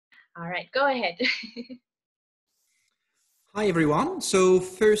All right, go ahead. Hi everyone. So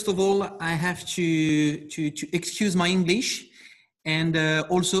first of all, I have to excuse my English and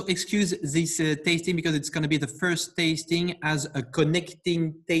also excuse this tasting because it's going to be the first tasting as a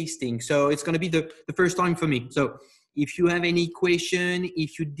connecting tasting. So it's going to be the first time for me. So if you have any question,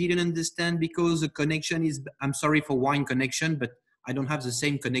 if you didn't understand because the connection is, I'm sorry for wine connection, but I don't have the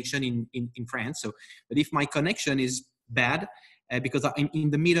same connection in France. So, but if my connection is bad, because I'm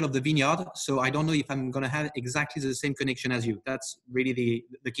in the middle of the vineyard, so I don't know if I'm going to have exactly the same connection as you. That's really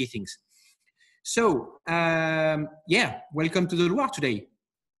the key things. So, yeah, welcome to the Loire today,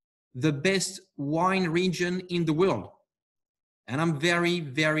 the best wine region in the world. And I'm very,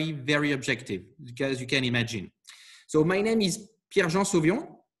 very, very objective, as you can imagine. So my name is Pierre-Jean SAUVION,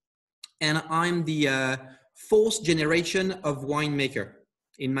 and I'm the fourth generation of winemaker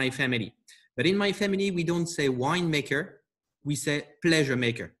in my family. But in my family, we don't say winemaker, we say pleasure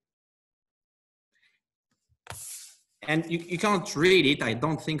maker. And you can't read it, I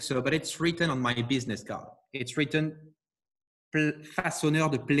don't think so, but it's written on my business card. It's written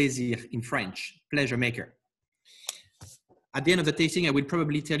façonneur de plaisir in French, pleasure maker. At the end of the tasting, I will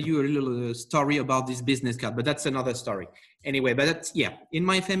probably tell you a little story about this business card, but that's another story. Anyway, but that's, yeah, in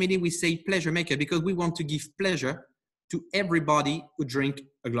my family, we say pleasure maker because we want to give pleasure to everybody who drink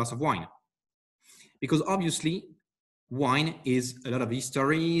a glass of wine. Because obviously, wine is a lot of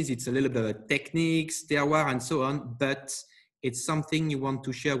histories, it's a little bit of techniques, terroir, and so on, but it's something you want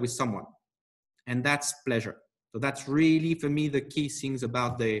to share with someone. And that's pleasure. So that's really, for me, the key things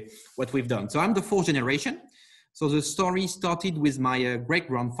about what we've done. So I'm the fourth generation. So the story started with my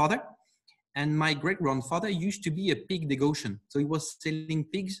great-grandfather. And my great-grandfather used to be a pig negotiant. So he was selling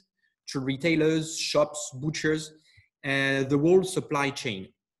pigs to retailers, shops, butchers, the whole supply chain.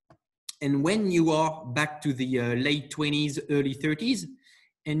 And when you are back to the late 20s, early 30s,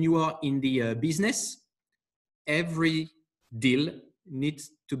 and you are in the business, every deal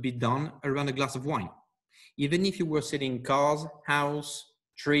needs to be done around a glass of wine. Even if you were selling cars, house,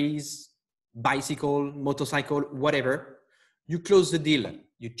 trees, bicycle, motorcycle, whatever, you close the deal,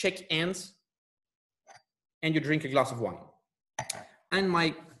 you check hands, and you drink a glass of wine. And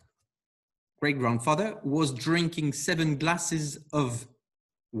my great-grandfather was drinking 7 glasses of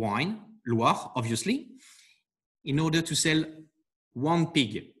wine, Loire, obviously, in order to sell 1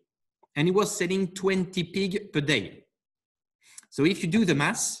 pig. And he was selling 20 pigs per day. So if you do the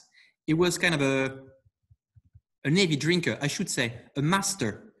math, he was kind of a heavy drinker, I should say, a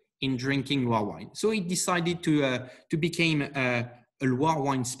master in drinking Loire wine. So he decided to become a Loire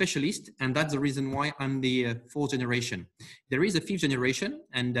wine specialist, and that's the reason why I'm the 4th generation. There is a 5th generation,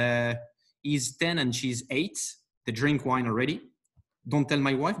 and he's 10 and she's 8. They drink wine already. Don't tell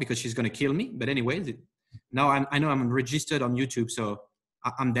my wife because she's going to kill me. But anyway, now I know I'm registered on YouTube, so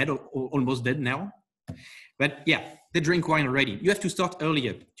I'm dead, almost dead now. But yeah, they drink wine already. You have to start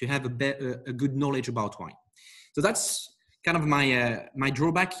earlier to have a good knowledge about wine. So that's kind of my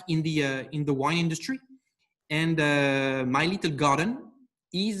drawback in the wine industry. And my little garden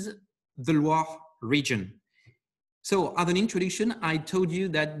is the Loire region. So as an introduction, I told you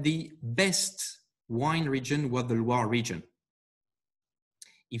that the best wine region was the Loire region.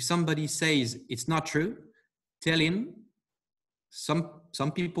 If somebody says it's not true, tell him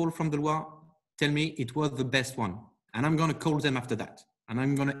some people from the Loire tell me it was the best one. And I'm going to call them after that. And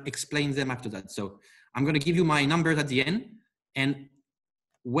I'm going to explain them after that. So I'm going to give you my numbers at the end. And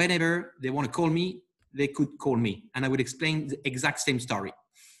whenever they want to call me, they could call me. And I would explain the exact same story.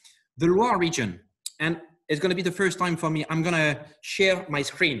 The Loire region. And it's going to be the first time for me. I'm going to share my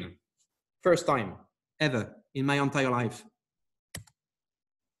screen. First time ever in my entire life.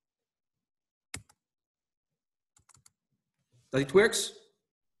 Does it work?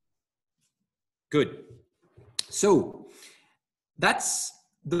 Good. So that's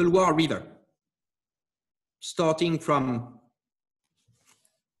the Loire River, starting from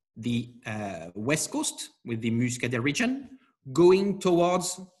the west coast with the Muscadet region, going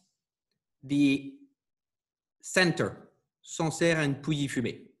towards the center, Sancerre and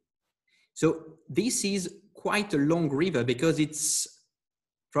Pouilly-Fumé. So this is quite a long river because it's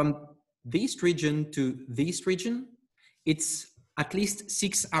from this region to this region. It's at least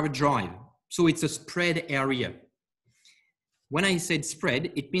 6-hour drive. So it's a spread area. When I said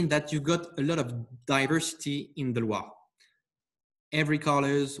spread, it means that you got a lot of diversity in the Loire. Every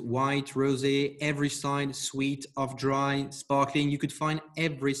colors, white, rosé, every side, sweet, off-dry, sparkling. You could find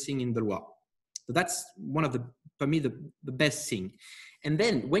everything in the Loire. So that's one of the, for me, the best thing. And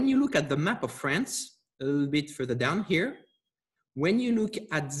then when you look at the map of France, a little bit further down here, when you look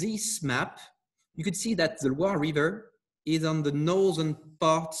at this map, you could see that the Loire River is on the northern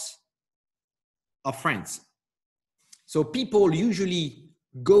part of France. So people usually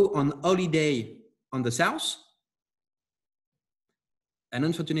go on holiday on the south. And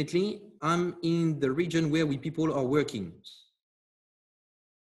unfortunately, I'm in the region where people are working.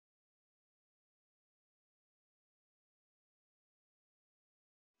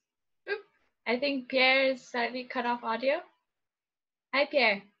 I think Pierre is slightly cut off audio. Hi,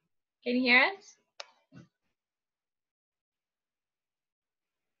 Pierre. Can you hear us?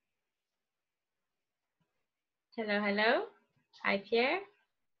 Hello, hello. Hi, Pierre.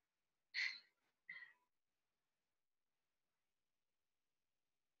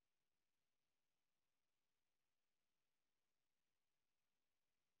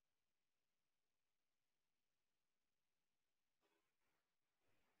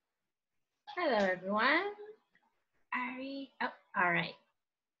 Hello, everyone. Ari. Oh, all right.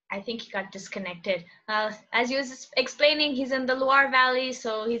 I think he got disconnected. As he was explaining, he's in the Loire Valley,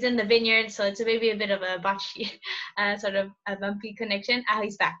 so he's in the vineyard, so it's maybe a bit of a botchy, sort of a bumpy connection. Ah,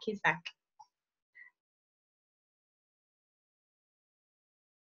 he's back. He's back.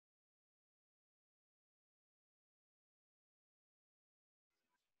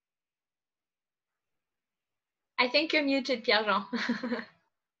 I think you're muted, Pierre-Jean.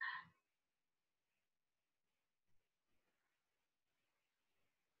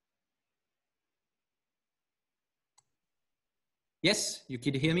 Yes, you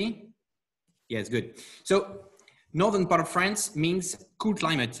can hear me? Yes, good. So northern part of France means cool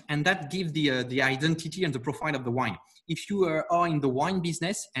climate, and that gives the identity and the profile of the wine. If you are in the wine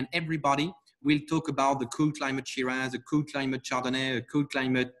business, and everybody will talk about the cool climate Shiraz, a cool climate Chardonnay, a cool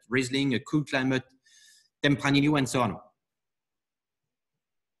climate Riesling, a cool climate Tempranillo, and so on.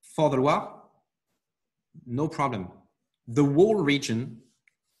 For the Loire, no problem. The whole region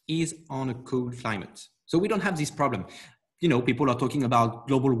is on a cool climate. So we don't have this problem. You know, people are talking about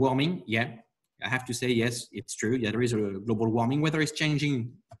global warming. Yeah, I have to say, yes, it's true. Yeah, there is a global warming. Weather is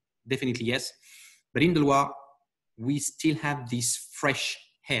changing, definitely yes. But in the Loire, we still have this fresh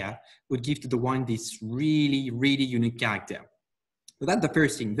air, would give to the wine this really, really unique character. So that's the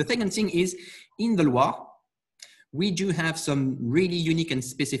first thing. The second thing is, in the Loire, we do have some really unique and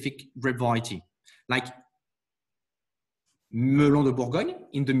specific grape variety, like Melon de Bourgogne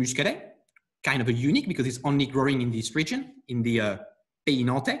in the Muscadet, kind of a unique because it's only growing in this region, in the Pays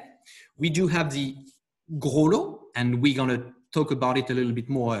Nantais. We do have the Gros Lot, and we're going to talk about it a little bit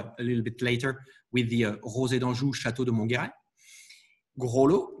more, a little bit later with the Rosé d'Anjou, Château de Montgueret. Gros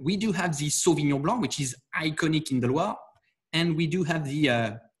Lot. We do have the Sauvignon Blanc, which is iconic in the Loire. And we do have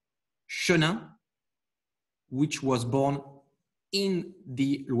the Chenin, which was born in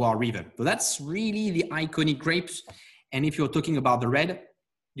the Loire River. So that's really the iconic grapes. And if you're talking about the red,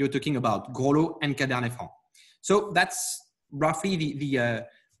 you're talking about Gros Lot and Cabernet Franc. So that's roughly the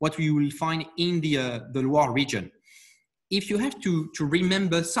what we will find in the Loire region. If you have to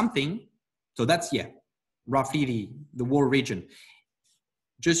remember something, so that's, yeah, roughly the whole region.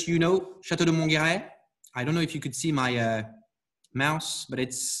 Just, you know, Château de Montgueret, I don't know if you could see my mouse, but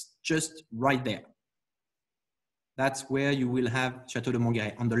it's just right there. That's where you will have Château de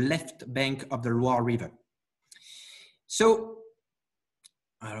Montgueret, on the left bank of the Loire River. So,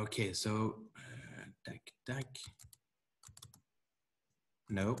 okay, so,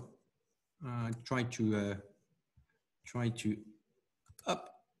 no, try to, up,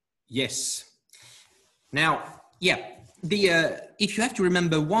 yes. Now, yeah, if you have to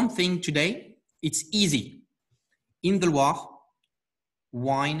remember one thing today, it's easy. In the Loire,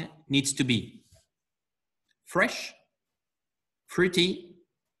 wine needs to be fresh, fruity,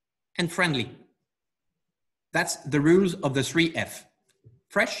 and friendly. That's the rules of the 3F.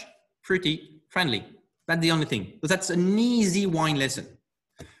 Fresh, fruity, friendly. That's the only thing. So that's an easy wine lesson.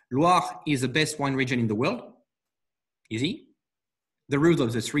 Loire is the best wine region in the world. Easy. The rules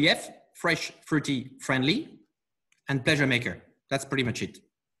of the 3F, fresh, fruity, friendly, and pleasure maker. That's pretty much it.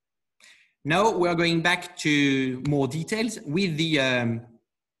 Now we're going back to more details with the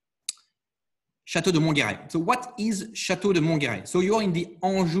Château de Montgueret. So what is Château de Montgueret? So you're in the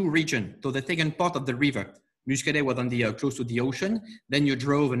Anjou region, so the second part of the river. Muscadet was on the close to the ocean. Then you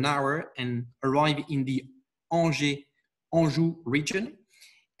drove an hour and arrived in the Anjou region.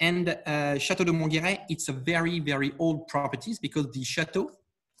 And Château de Montgueret, it's a very, very old property because the chateau,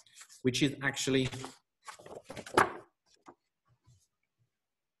 which is actually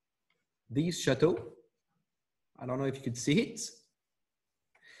this chateau, I don't know if you could see it.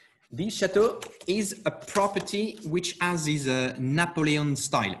 This chateau is a property which has this Napoleon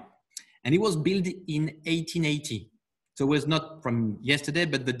style. And it was built in 1880. So it was not from yesterday,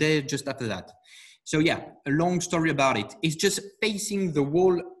 but the day just after that. So yeah, a long story about it. It's just facing the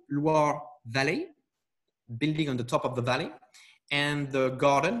whole Loire valley, building on the top of the valley, and the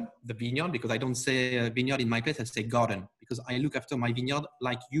garden, the vineyard, because I don't say vineyard in my place, I say garden, because I look after my vineyard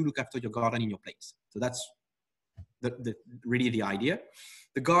like you look after your garden in your place. So that's really the idea.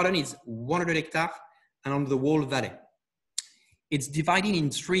 The garden is 100 hectares and on the whole valley. It's divided in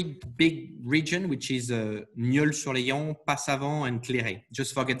 3 big regions, which is Nieul-sur-Layon, Passavant, and Cléret.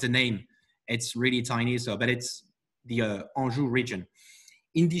 Just forget the name. It's really tiny, so, but it's the Anjou region.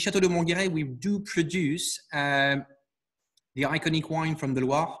 In the Château de Montgueret, we do produce the iconic wine from the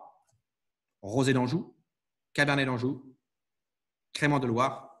Loire, Rosé d'Anjou, Cabernet d'Anjou, Crémant de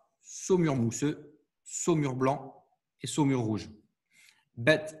Loire, Saumur mousseux, Saumur blanc, et Saumur rouge.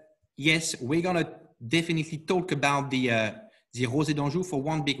 But yes, we're going to definitely talk about the Rosé d'Anjou for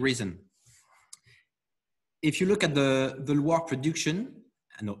one big reason. If you look at the Loire production,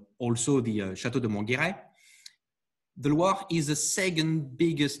 and also the Château de Montgueret, the Loire is the second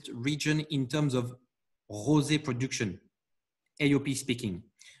biggest region in terms of rosé production, AOP speaking.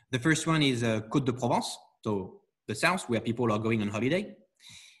 The first one is Côte de Provence, so the south where people are going on holiday.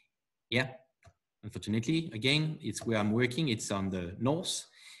 Yeah, unfortunately, again, it's where I'm working, it's on the north.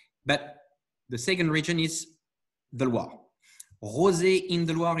 But the second region is the Loire. Rosé in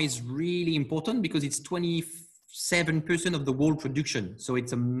the Loire is really important because it's 27% of the whole production. So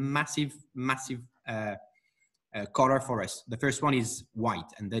it's a massive, massive color for us. The first one is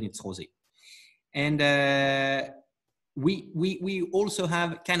white and then it's rosé. And we also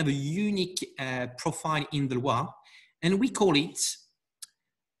have kind of a unique profile in the Loire, and we call it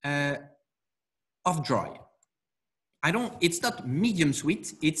off dry. It's not medium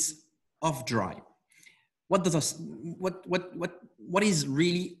sweet, it's off dry. What is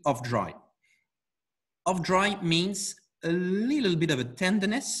really off dry? Off dry means a little bit of a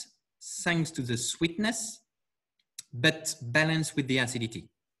tenderness thanks to the sweetness, but balanced with the acidity.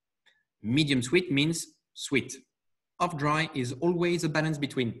 Medium sweet means sweet. Off dry is always a balance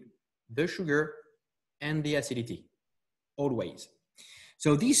between the sugar and the acidity, always.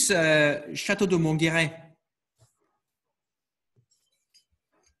 So this Château de Montgueret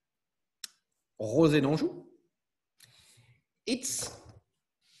Rosé d'Anjou, it's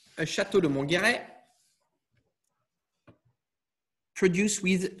a Château de Montgueret produced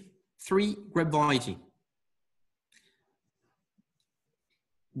with 3 grape varieties.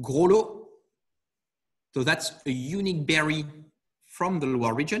 Gros lot, so that's a unique berry from the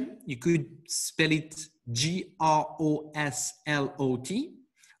Loire region. You could spell it G-R-O-S-L-O-T,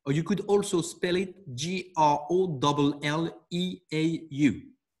 or you could also spell it G-R-O-L-L-E-A-U.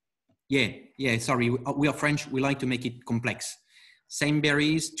 Yeah, sorry, we are French, we like to make it complex. Same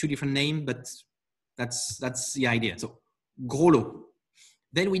berries, 2 different names, but that's the idea. So, Gros lot.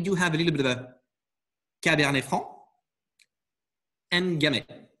 Then we do have a little bit of a Cabernet Franc and Gamay.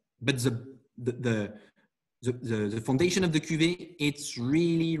 But the foundation of the cuvée, it's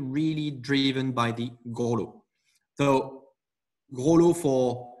really, really driven by the Gros lot. So Gros lot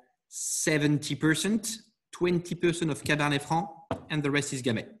for 70%, 20% of Cabernet Franc, and the rest is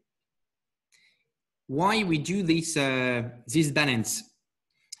Gamay. Why we do this balance?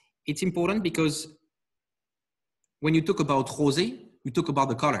 It's important because when you talk about rosé, you talk about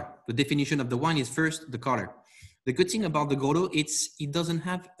the color. The definition of the wine is first the color. The good thing about the Gros lot, it doesn't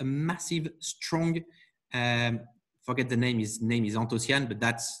have a massive, strong, forget the name, his name is anthocyane, but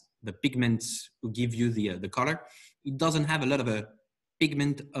that's the pigments who give you the color. It doesn't have a lot of a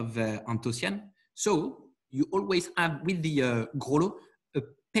pigment of anthocyane. So you always have with the Gros lot a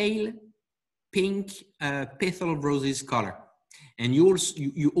pale pink petal roses color. And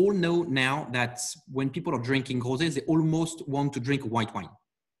you all know now that when people are drinking rosés, they almost want to drink white wine.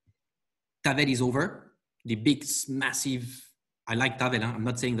 Tavel is over. The big, massive, I like Tavel. Huh? I'm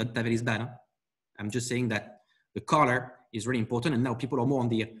not saying that Tavel is bad. Huh? I'm just saying that the color is really important. And now people are more on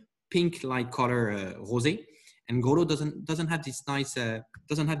the pink-like color rosé. And Gros lot doesn't have this nice,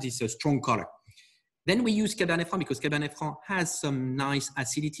 strong color. Then we use Cabernet Franc because Cabernet Franc has some nice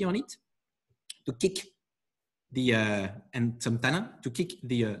acidity on it to kick and some tannin to kick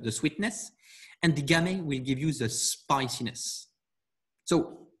the sweetness. And the Gamay will give you the spiciness.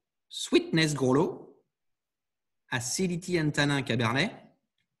 So sweetness Gros lot, acidity and tannin Cabernet,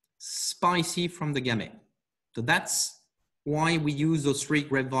 spicy from the Gamay. So that's why we use those 3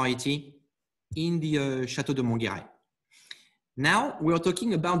 grape varieties in the Château de Montgueret. Now we are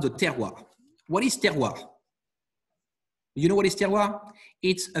talking about the terroir. What is terroir? You know what is terroir?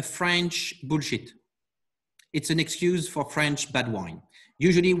 It's a French bullshit. It's an excuse for French bad wine.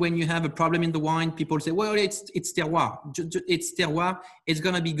 Usually when you have a problem in the wine, people say, well, it's terroir. It's terroir. It's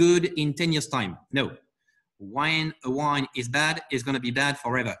going to be good in 10 years' time. No. When a wine is bad, it's going to be bad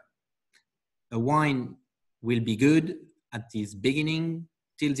forever. a wine will be good at its beginning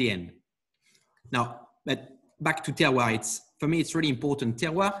till the end. Now, but back to terroir, for me, it's really important.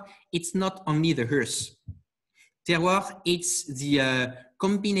 Terroir, it's not only the hearth. Terroir, it's the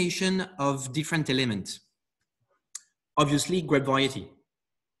combination of different elements. Obviously, grape variety,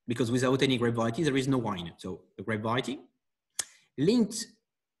 because without any grape variety, there is no wine. So the grape variety linked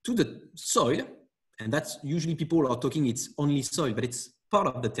to the soil, and that's usually people are talking it's only soil, but it's part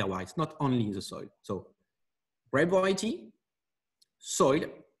of the terroir. It's not only the soil. So grape variety, soil,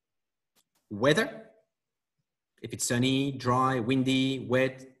 weather, if it's sunny, dry, windy,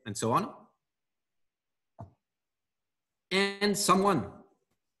 wet, and so on. And someone,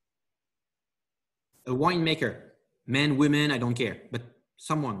 a winemaker, men, women, I don't care, but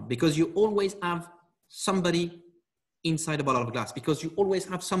someone, because you always have somebody inside a bottle of glass, because you always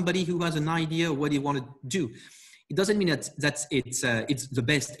have somebody who has an idea of what you want to do. It doesn't mean that it's the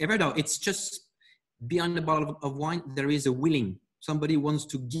best ever. No, it's just behind a bottle of wine, there is a willing. Somebody wants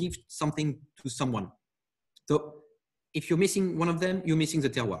to give something to someone. So if you're missing one of them, you're missing the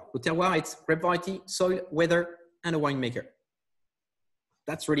terroir. The terroir, it's grape variety, soil, weather, and a winemaker.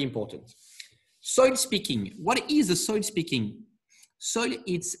 That's really important. Soil speaking. What is the soil speaking? Soil,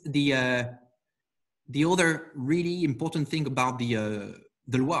 it's the other really important thing about the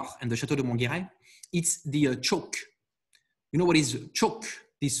Loire and the Château de Montgueret. It's the chalk. You know what is chalk?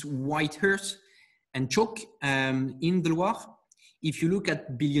 This white earth. And chalk in the Loire, if you look at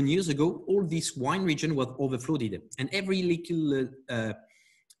a billion years ago, all this wine region was overflowed, and every little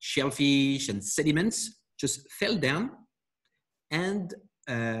shellfish and sediments just fell down and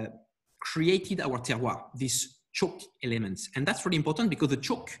created our terroir, these chalk elements. And that's really important because the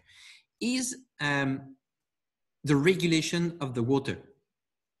chalk is the regulation of the water.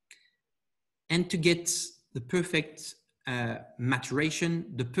 And to get the perfect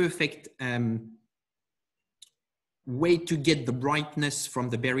maturation, the perfect way to get the brightness from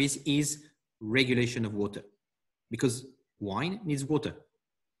the berries is regulation of water, because wine needs water,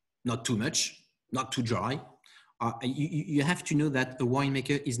 not too much, not too dry. You have to know that a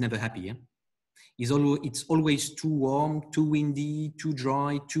winemaker is never happy. Yeah? It's always too warm, too windy, too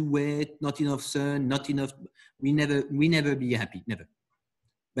dry, too wet, not enough sun, not enough. We never be happy, never.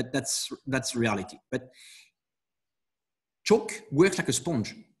 But that's reality. But chalk works like a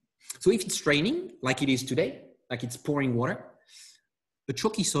sponge. So if it's raining, like it is today, like it's pouring water, a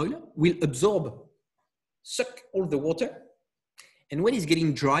chalky soil will suck all the water. And when it's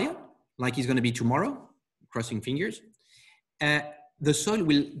getting drier, like it's going to be tomorrow, crossing fingers, the soil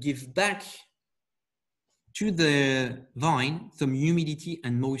will give back to the vine some humidity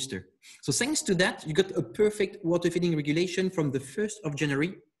and moisture. So thanks to that, you got a perfect water feeding regulation from the 1st of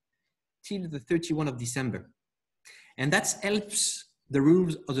January till the 31st of December. And that helps the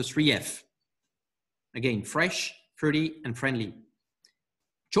rules of the 3F. Again, fresh, fruity, and friendly.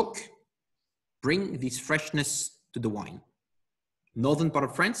 Chalk bring this freshness to the wine. Northern part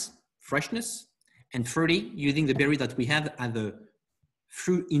of France, freshness, and fruity, using the berry that we have as the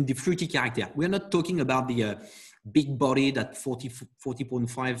fruit in the fruity character. We're not talking about the big body that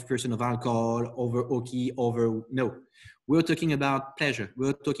 40.5% of alcohol, over oaky, no. We're talking about pleasure.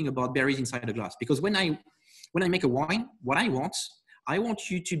 We're talking about berries inside a glass. Because when I make a wine, what I want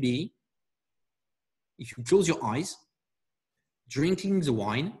you to be, if you close your eyes, drinking the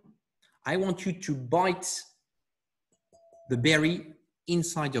wine, I want you to bite the berry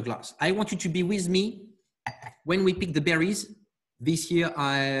inside your glass. I want you to be with me when we pick the berries. This year,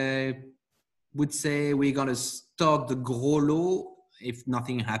 I would say we're going to start the gros lot if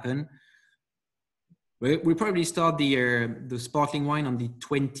nothing happened. We'll probably start the sparkling wine on the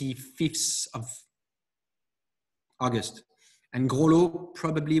 25th of August. And gros lot,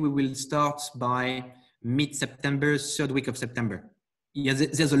 probably we will start by mid-September, 3rd week of September. Yeah,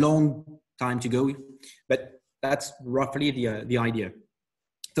 there's a long time to go, but that's roughly the idea.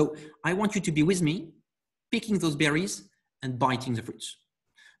 So I want you to be with me, picking those berries and biting the fruits.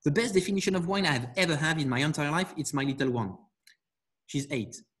 The best definition of wine I have ever had in my entire life, it's my little one. She's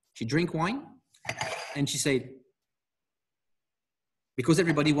 8. She drank wine and she said, because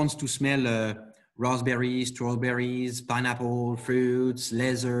everybody wants to smell raspberries, strawberries, pineapple, fruits,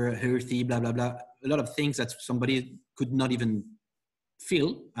 leather, earthy, blah, blah, blah. A lot of things that somebody could not even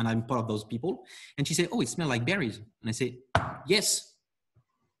feel, and I'm part of those people. And she said, oh, it smells like berries. And I say, yes.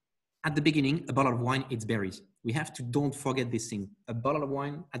 At the beginning, a bottle of wine, it's berries. We have to, don't forget this thing. A bottle of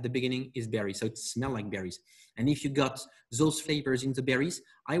wine at the beginning is berries. So it smells like berries. And if you got those flavors in the berries,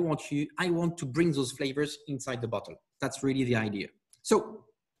 I want to bring those flavors inside the bottle. That's really the idea. So,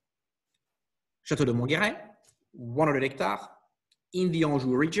 Château de Montgueret, 100 hectares in the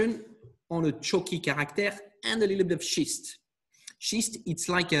Anjou region, on a chalky character and a little bit of schist. Schist, it's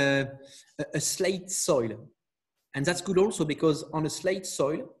like a slate soil. And that's good also because on a slate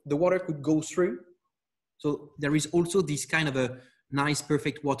soil, the water could go through. So there is also this kind of a nice,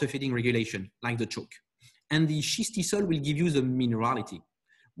 perfect water feeding regulation, like the chalk. And the schisty soil will give you the minerality.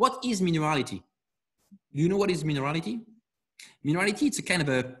 What is minerality? You know what is minerality? Minerality, it's a kind of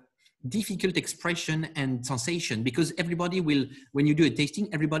a difficult expression and sensation because everybody will, when you do a tasting,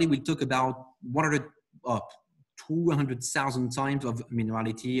 everybody will talk about 200,000 times of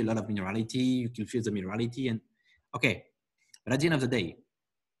minerality, a lot of minerality, you can feel the minerality and okay. But at the end of the day,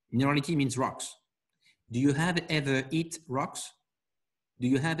 minerality means rocks. Do you have ever eat rocks? Do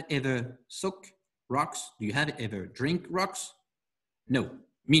you have ever soak rocks? Do you have ever drink rocks? No,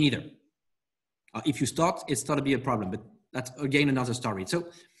 me neither. If you start, it's not to be a problem, but that's again another story. So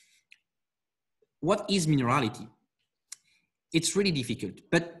what is minerality? It's really difficult,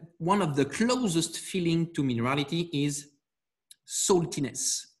 but one of the closest feeling to minerality is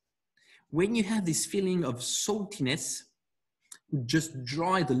saltiness. When you have this feeling of saltiness, just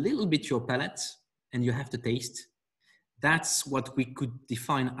draw it a little bit your palate and you have to taste. That's what we could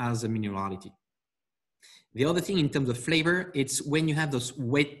define as a minerality. The other thing in terms of flavor, it's when you have those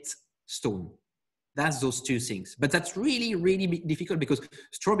wet stone. That's those two things. But that's really, really difficult because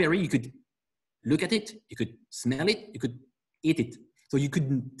strawberry, you could look at it, you could smell it, you could eat it. So you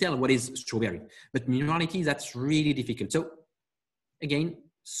couldn't tell what is strawberry. But minerality, that's really difficult. So again,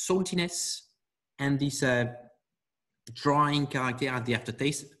 saltiness and this drying character at the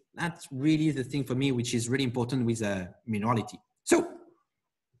aftertaste, that's really the thing for me, which is really important with minerality. So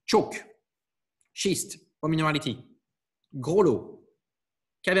chalk, schist for minerality, gros lot,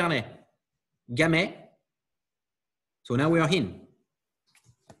 cabernet, gamay. So now we are in.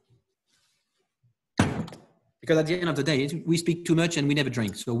 Because at the end of the day, we speak too much and we never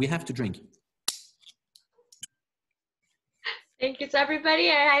drink. So we have to drink. Thank you to everybody.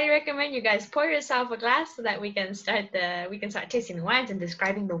 I highly recommend you guys pour yourself a glass so that we can start tasting the wines and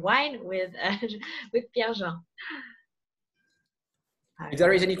describing the wine with Pierre-Jean. If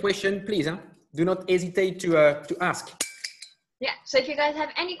there is any question, please do not hesitate to ask. Yeah, so if you guys have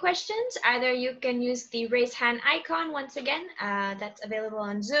any questions, either you can use the raise hand icon once again, that's available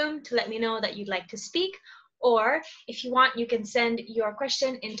on Zoom to let me know that you'd like to speak. Or if you want, you can send your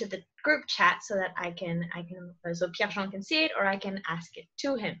question into the group chat so that so Pierre-Jean can see it, or I can ask it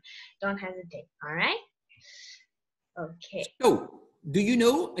to him. Don't hesitate, all right? Okay. So, do you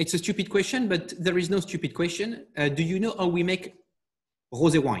know, it's a stupid question, but there is no stupid question. Do you know how we make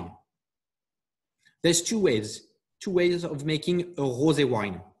rosé wine? There's two ways of making a rosé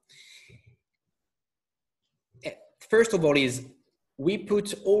wine. First of all is we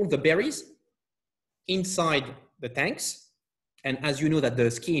put all the berries inside the tanks. And as you know that the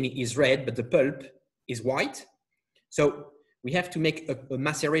skin is red, but the pulp is white. So we have to make a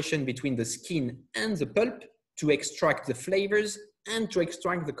maceration between the skin and the pulp to extract the flavors and to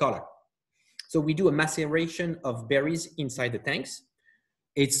extract the color. So we do a maceration of berries inside the tanks.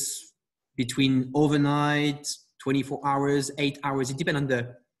 It's between overnight, 24 hours, 8 hours. It depends on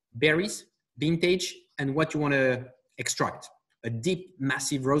the berries, vintage, and what you want to extract. A deep,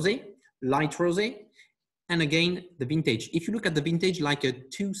 massive rosé, light rosé, and again, the vintage. If you look at the vintage like a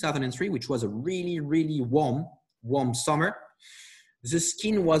 2003, which was a really, really warm summer, the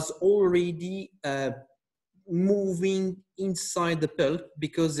skin was already moving inside the pulp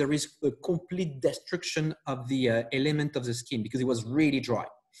because there is a complete destruction of the element of the skin because it was really dry.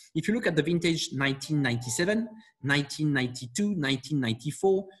 If you look at the vintage 1997, 1992,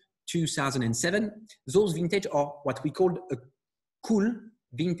 1994, 2007, those vintage are what we call a cool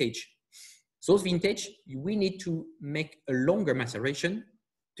vintage. Those vintage, we need to make a longer maceration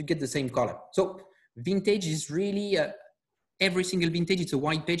to get the same color. So vintage is really, every single vintage, it's a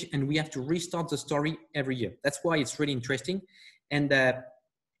white page and we have to restart the story every year. That's why it's really interesting. And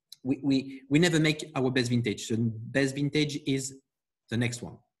we never make our best vintage. So best vintage is the next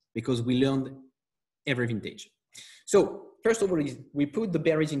one because we learned every vintage. So first of all, we put the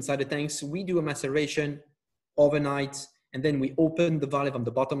berries inside the tanks. We do a maceration overnight and then we open the valve on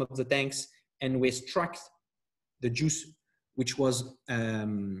the bottom of the tanks and we extract the juice which was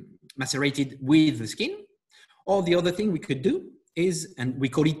macerated with the skin. Or the other thing we could do is, and we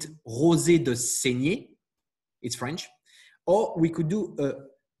call it rosé de saignée, it's French, or we could do a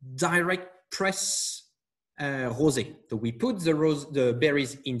direct press rosé. So we put the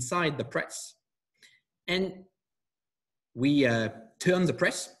berries inside the press and we turn the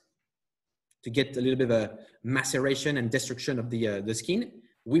press to get a little bit of a maceration and destruction of the skin.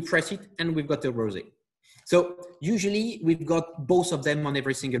 We press it and we've got a rosé. So usually we've got both of them on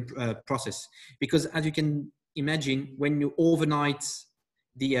every single process, because as you can imagine, when you overnight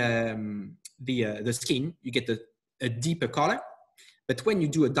the skin, you get a deeper color. But when you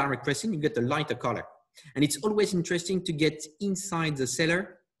do a direct pressing, you get a lighter color. And it's always interesting to get inside the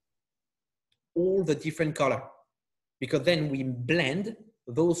cellar all the different color, because then we blend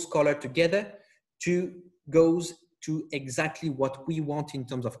those color together to goes to exactly what we want in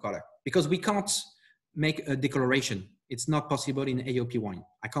terms of color. Because we can't make a decoloration. It's not possible in AOP wine.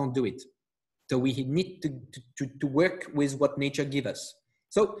 I can't do it. So we need to work with what nature gives us.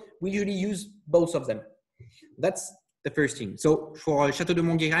 So we usually use both of them. That's the first thing. So for Château de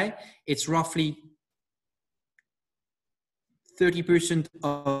Montgueret, it's roughly 30%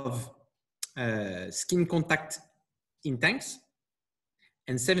 of skin contact in tanks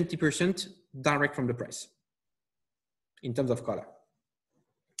and 70% direct from the press in terms of color.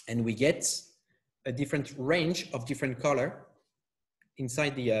 And we get a different range of different color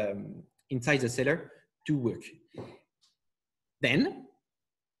inside the cellar to work. Then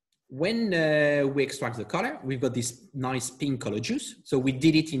when we extract the color, we've got this nice pink color juice. So we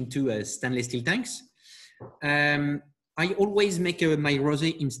did it into stainless steel tanks. I always make my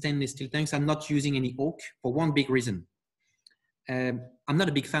rosé in stainless steel tanks. I'm not using any oak for one big reason. I'm not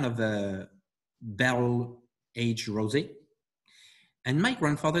a big fan of barrel aged rosé. And my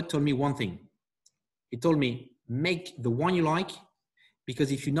grandfather told me one thing. He told me, make the wine you like,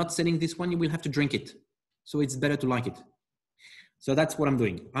 because if you're not selling this one, you will have to drink it. So it's better to like it. So that's what I'm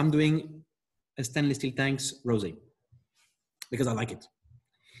doing. I'm doing a stainless steel tanks rosé because I like it.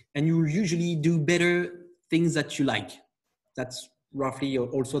 And you usually do better things that you like. That's roughly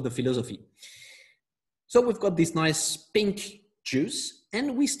also the philosophy. So we've got this nice pink juice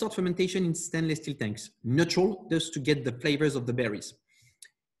and we start fermentation in stainless steel tanks, neutral, just to get the flavors of the berries.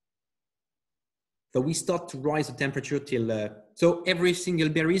 So we start to rise the temperature till, so every single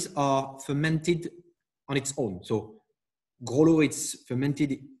berries are fermented on its own. So Grolot, it's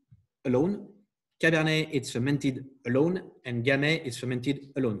fermented alone. Cabernet, it's fermented alone. And Gamay is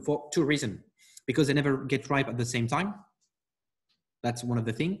fermented alone for two reasons. Because they never get ripe at the same time. That's one of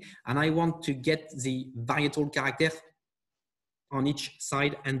the things. And I want to get the varietal character on each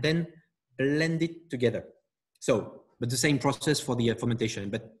side and then blend it together. So, but the same process for the fermentation,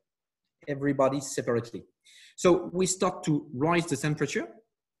 but everybody separately. So we start to rise the temperature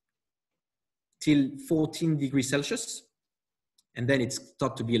till 14 degrees Celsius. And then it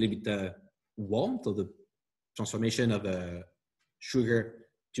starts to be a little bit warm, so the transformation of sugar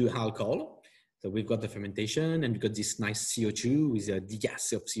to alcohol. So we've got the fermentation and we've got this nice CO2 with a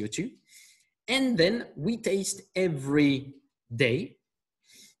degas of CO2. And then we taste every day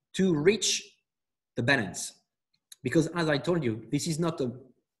to reach the balance. Because as I told you, this is not a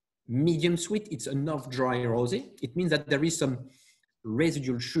medium sweet, it's enough dry rosé. It means that there is some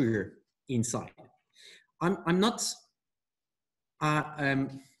residual sugar inside. I'm not, how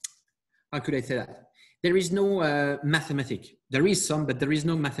could I say that? There is no mathematic. There is some, but there is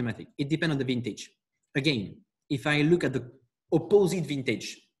no mathematic. It depends on the vintage. Again, if I look at the opposite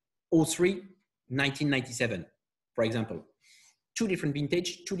vintage, 03, 1997, for example, two different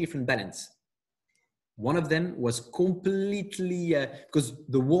vintage, two different balance. One of them was completely, because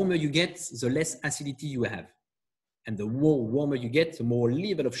the warmer you get, the less acidity you have. And the more warmer you get, the more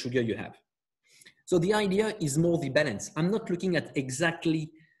level of sugar you have. So the idea is more the balance. I'm not looking at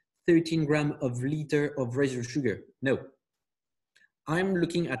exactly 13 grams of liter of residual sugar. No, I'm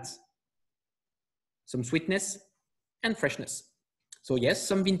looking at some sweetness and freshness. So yes,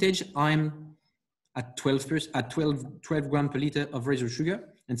 some vintage I'm at 12 grams per liter of residual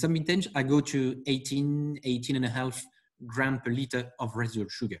sugar, and some vintage I go to 18.5 grams per liter of residual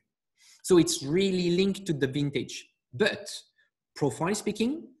sugar. So it's really linked to the vintage, but profile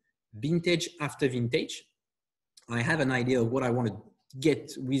speaking, vintage after vintage, I have an idea of what I want to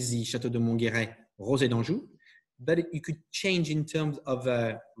get with the Château de Montgueret Rosé d'Anjou, but it could change in terms of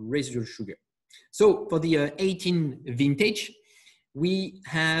residual sugar. So for the 18 vintage, we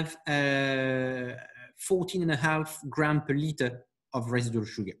have 14.5 grams per liter of residual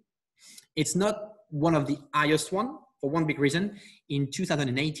sugar. It's not one of the highest one for one big reason. In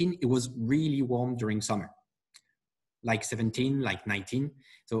 2018, it was really warm during summer, like 17, like 19.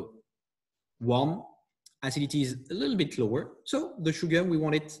 So warm, acidity is a little bit lower. So the sugar, we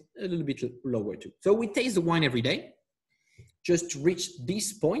want it a little bit lower too. So we taste the wine every day just to reach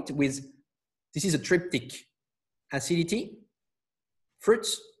this point with, this is a triptych: acidity,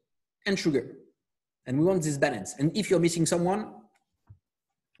 fruits, and sugar. And we want this balance. And if you're missing someone,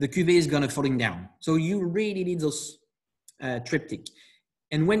 the cuvée is gonna falling down. So you really need those triptych.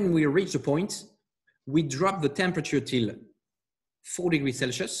 And when we reach the point, We drop the temperature till 4 degrees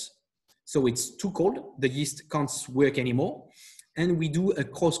Celsius. So it's too cold. The yeast can't work anymore. And we do a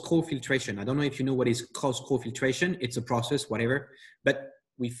cross-crawl filtration. I don't know if you know what is cross-crawl filtration. It's a process, whatever. But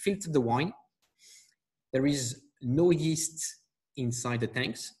we filter the wine. There is no yeast inside the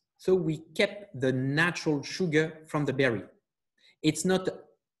tanks. So we kept the natural sugar from the berry. It's not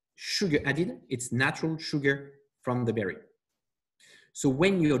sugar added, it's natural sugar from the berry. So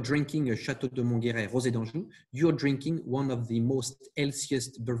when you're drinking a Château de Montgueret Rosé d'Anjou, you're drinking one of the most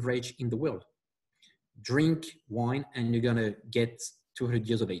healthiest beverage in the world. Drink wine and you're gonna get 200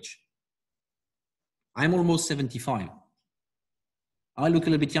 years of age. I'm almost 75. I look a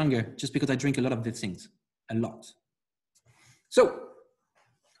little bit younger just because I drink a lot of these things, a lot. So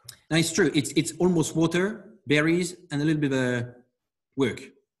now it's true, it's almost water, berries, and a little bit of work.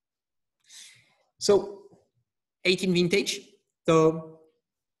 So 18 vintage, so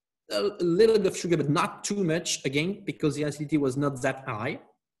a little bit of sugar, but not too much, again, because the acidity was not that high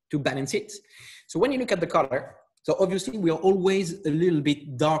to balance it. So when you look at the color, so obviously we are always a little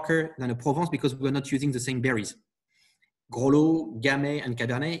bit darker than a Provence because we're not using the same berries. Gros Lot, Gamay, and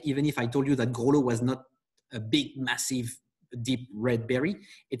Cabernet, even if I told you that Gros Lot was not a big, massive, deep red berry,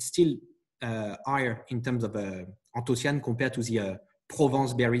 it's still higher in terms of anthocyane compared to the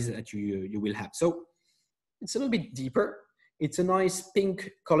Provence berries that you will have. So it's a little bit deeper. It's a nice pink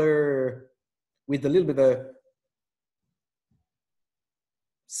color with a little bit of a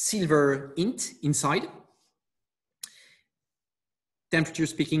silver hint inside. Temperature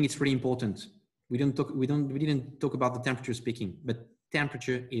speaking, it's really important. We didn't talk about the temperature speaking, but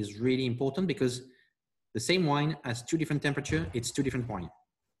temperature is really important because the same wine has two different temperature. It's two different wine.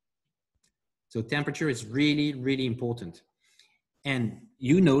 So temperature is really, really important. And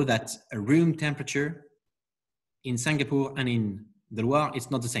you know that a room temperature in Singapore and in the Loire, it's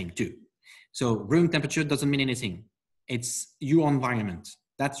not the same too. So room temperature doesn't mean anything. It's your environment.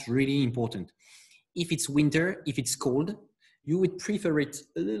 That's really important. If it's winter, if it's cold, you would prefer it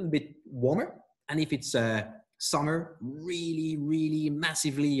a little bit warmer. And if it's summer, really, really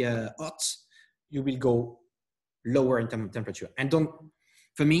massively hot, you will go lower in terms of temperature. And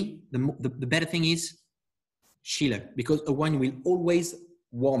for me, the better thing is chiller, because a wine will always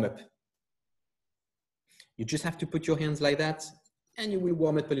warm up. You just have to put your hands like that and you will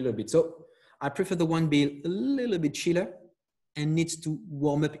warm up a little bit. So I prefer the wine be a little bit chiller and needs to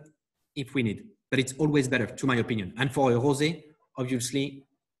warm up if we need, but it's always better to my opinion. And for a rosé, obviously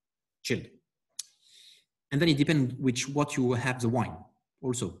chilled. And then it depends what you have the wine.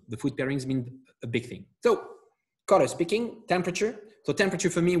 Also, the food pairings mean a big thing. So color speaking, temperature. So temperature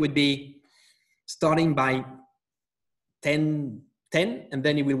for me would be starting by 10, and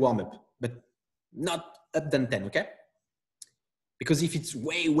then it will warm up, but not up than 10, okay? Because if it's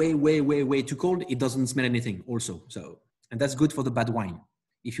way, way, way, way, way too cold, it doesn't smell anything also. So, and that's good for the bad wine.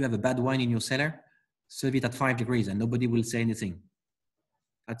 If you have a bad wine in your cellar, serve it at 5 degrees and nobody will say anything.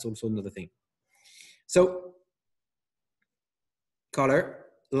 That's also another thing. So color,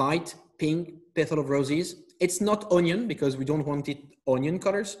 light, pink, petal of roses. It's not onion because we don't want it onion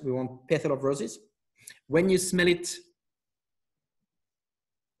colors. We want petal of roses. When you smell it,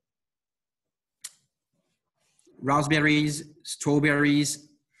 raspberries, strawberries.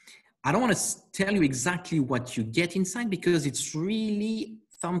 I don't want to tell you exactly what you get inside because it's really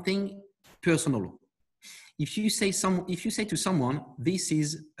something personal. If you say to someone, this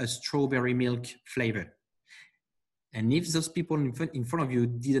is a strawberry milk flavor, and if those people in front of you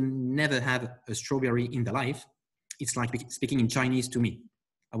never have a strawberry in their life, it's like speaking in Chinese to me.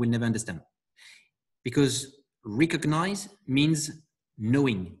 I will never understand. Because recognize means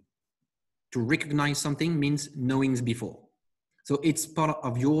knowing. To recognize something means knowing before. So it's part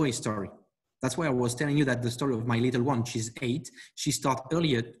of your history. That's why I was telling you that the story of my little one, she's 8, she started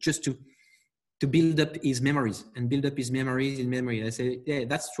earlier just to build up his memories and build up his memories in memory. I say, yeah,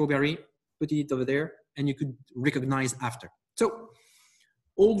 that's strawberry, put it over there, and you could recognize after. So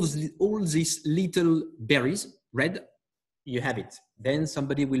all these little berries, red, you have it. Then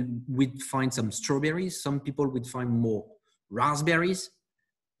somebody would find some strawberries. Some people would find more raspberries.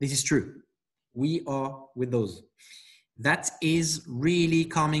 This is true. We are with those. That is really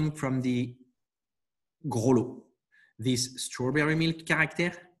coming from the Gros Lot. This strawberry milk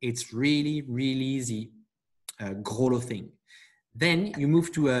character, it's really, really the Gros Lot thing. Then you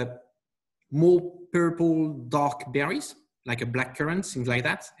move to a more purple, dark berries, like a blackcurrant, things like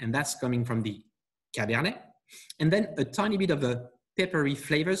that. And that's coming from the Cabernet. And then a tiny bit of a peppery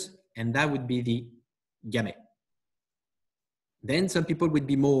flavors, and that would be the Gamay. Then some people would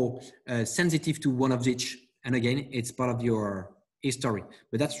be more sensitive to one of each. And again, it's part of your history.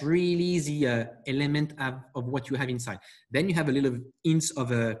 But that's really the element of what you have inside. Then you have a little hints of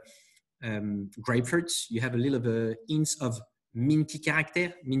grapefruits. You have a little hints of minty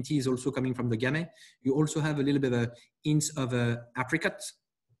character. Minty is also coming from the Gamay. You also have a little bit of hints of apricot.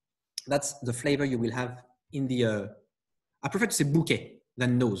 That's the flavor you will have in the, I prefer to say bouquet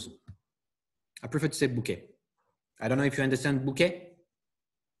than nose. I prefer to say bouquet. I don't know if you understand bouquet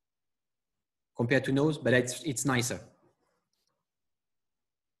compared to nose, but it's nicer.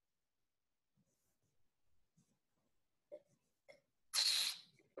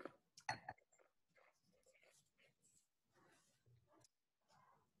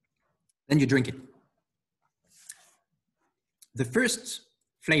 Then you drink it. The first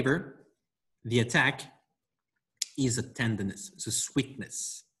flavor, the attack, is a tenderness, it's a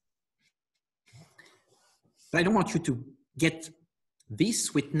sweetness. But I don't want you to get this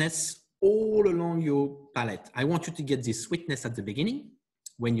sweetness all along your palate. I want you to get this sweetness at the beginning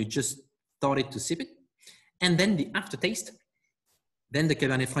when you just started to sip it. And then the aftertaste, then the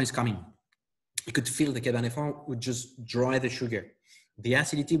Cabernet Franc is coming. You could feel the Cabernet Franc would just dry the sugar. The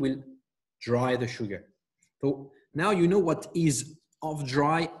acidity will dry the sugar. So now you know what is off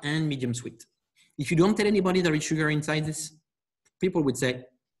dry and medium sweet. If you don't tell anybody there is sugar inside this, people would say,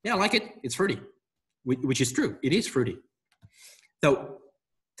 yeah, I like it, it's fruity, which is true, it is fruity. So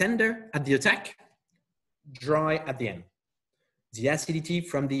tender at the attack, dry at the end. The acidity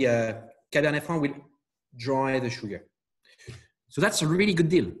from the Cabernet Franc will dry the sugar. So that's a really good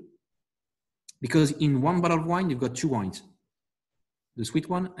deal because in one bottle of wine, you've got two wines, the sweet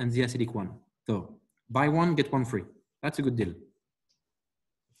one and the acidic one. So buy one, get one free. That's a good deal.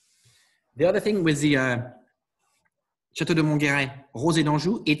 The other thing with the Château de Montgueret Rosé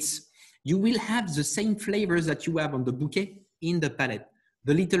d'Anjou, it's you will have the same flavors that you have on the bouquet in the palate.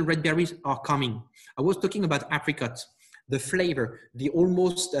 The little red berries are coming. I was talking about apricot. The flavor, the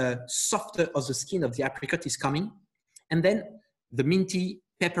almost softer of the skin of the apricot is coming. And then the minty,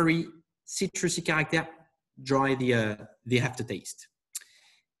 peppery, citrusy character dry the aftertaste.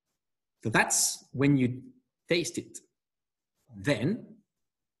 So that's when you taste it. Then,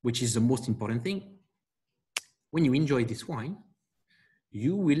 which is the most important thing, when you enjoy this wine,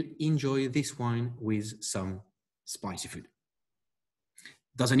 you will enjoy this wine with some spicy food.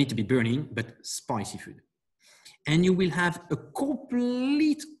 Doesn't need to be burning, but spicy food. And you will have a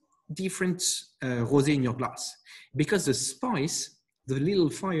complete different rosé in your glass because the spice, the little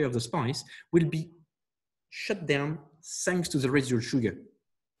fire of the spice will be shut down thanks to the residual sugar.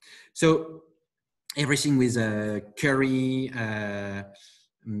 So everything with curry, how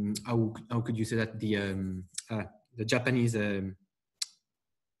could you say that? The Japanese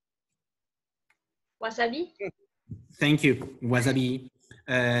wasabi. Thank you, wasabi.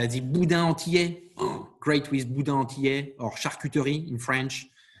 The boudin antillais, great with boudin antillais or charcuterie in French.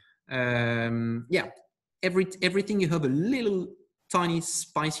 Yeah, everything you have a little tiny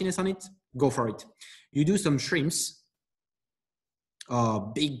spiciness on it, go for it. You do some shrimps,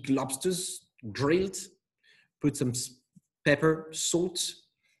 big lobsters grilled, put some pepper, salt,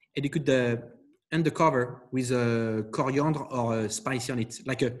 and you could undercover with coriander or spicy on it,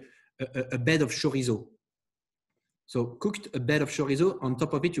 like a bed of chorizo. So cooked a bed of chorizo, on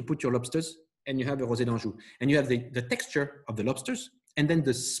top of it, you put your lobsters and you have a rosé d'Anjou. And you have the texture of the lobsters and then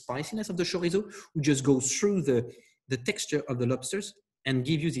the spiciness of the chorizo will just go through the texture of the lobsters and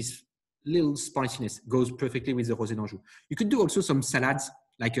give you this little spiciness. Goes perfectly with the rosé d'Anjou. You could do also some salads,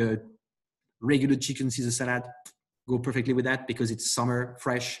 like a regular chicken Caesar salad. Go perfectly with that because it's summer,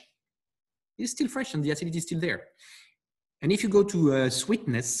 fresh. It's still fresh and the acidity is still there. And if you go to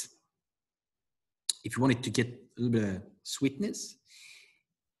sweetness, if you wanted to get a little bit of sweetness,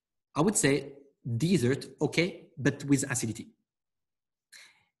 I would say dessert, okay, but with acidity.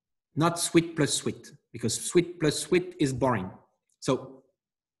 Not sweet plus sweet, because sweet plus sweet is boring. So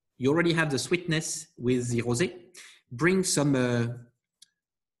you already have the sweetness with the rosé. Bring some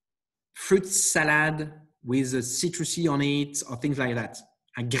fruit salad with a citrusy on it or things like that.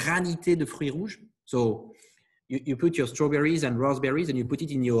 Un granité de fruits rouges. So you put your strawberries and raspberries and you put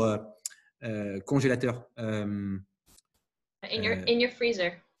it in your congélateur. In your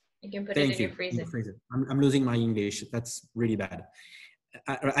freezer. You can put it in your freezer. I'm losing my English. That's really bad.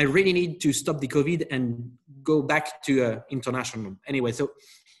 I really need to stop the COVID and go back to international. Anyway, so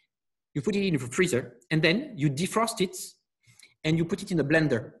you put it in the freezer and then you defrost it and you put it in a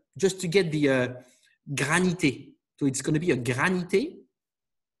blender just to get the granité. So it's going to be a granité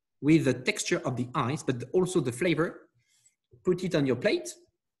with the texture of the ice, but also the flavor. Put it on your plate.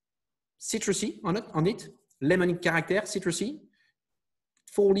 Citrusy on it, lemony character, citrusy,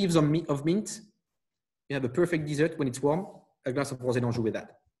 4 leaves of mint. You have a perfect dessert when it's warm. a glass of Rosé d'Anjou with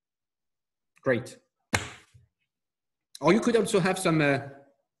that. Great. Or you could also have some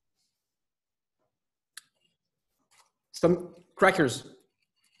crackers.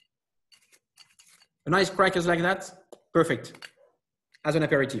 A nice crackers like that, perfect, as an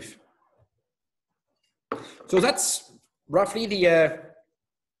aperitif. So that's roughly the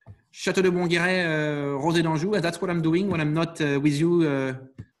Château de Montgueret Rosé d'Anjou, and that's what I'm doing when I'm not with you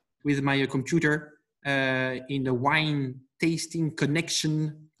with my computer in the wine tasting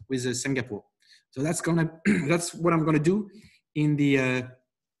connection with Singapore. So that's what I'm gonna do in the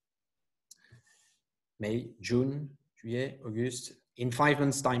May, June, Juillet, August. In 5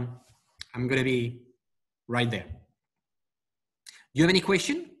 months' time, I'm gonna be right there. Do you have any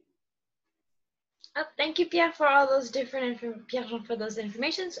question? Oh, thank you, Pierre, for all those Pierre-Jean, for those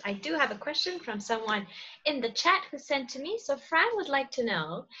informations. I do have a question from someone in the chat who sent to me. So Fran would like to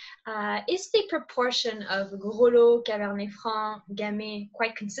know, is the proportion of Gros Lot, Cabernet Franc, Gamay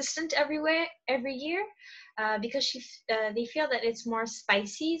quite consistent every year? Because they feel that it's more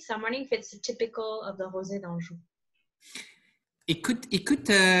spicy. So I'm wondering if it's typical of the Rosé d'Anjou. It could.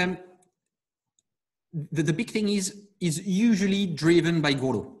 The big thing is usually driven by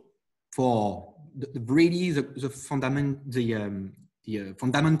Gros Lot for the fundamental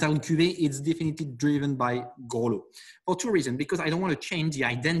cuvée. It's definitely driven by Gros Lot for two reasons. Because I don't want to change the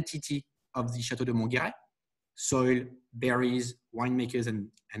identity of the Château de Montgueret, soil, berries, winemakers,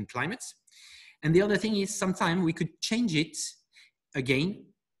 and climates. And the other thing is sometimes we could change it again,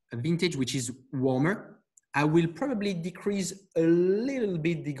 a vintage which is warmer. I will probably decrease a little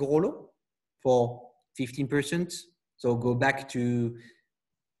bit the Gros Lot for 15%. So go back to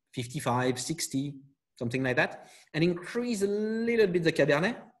 55, 60, something like that, and increase a little bit the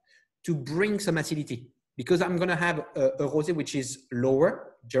Cabernet to bring some acidity, because I'm going to have a rosé which is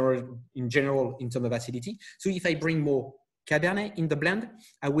lower in general in terms of acidity. So if I bring more Cabernet in the blend,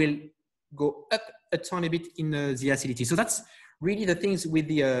 I will go up a tiny bit in the acidity. So that's really the things with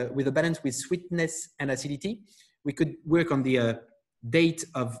the balance with sweetness and acidity. We could work on the date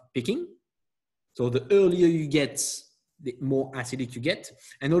of picking. So the earlier you get, the more acidic you get.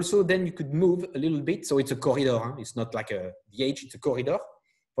 And also then you could move a little bit. So it's a corridor. Huh? It's not like the age, it's a corridor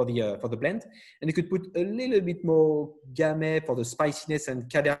for the blend. And you could put a little bit more Gamay for the spiciness and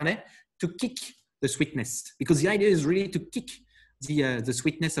Cabernet to kick the sweetness. Because the idea is really to kick the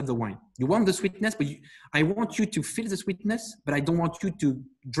sweetness of the wine. You want the sweetness, but I want you to feel the sweetness, but I don't want you to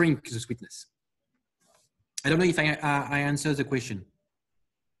drink the sweetness. I don't know if I answer the question.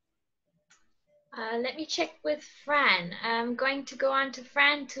 Let me check with Fran. I'm going to go on to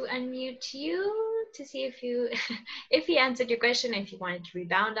Fran to unmute you to see if you if he answered your question, if you wanted to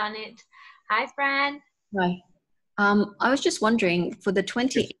rebound on it. Hi, Fran. Hi. I was just wondering, for the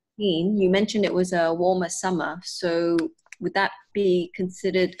 2018, you mentioned it was a warmer summer. So would that be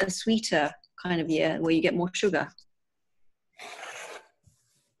considered a sweeter kind of year where you get more sugar?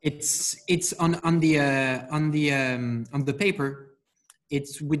 It's on the paper. It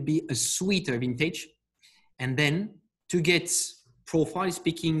would be a sweeter vintage, and then to get profile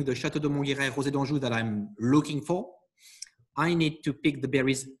speaking the Château de Montgueret Rosé d'Anjou that I'm looking for, I need to pick the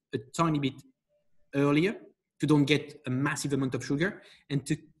berries a tiny bit earlier to don't get a massive amount of sugar and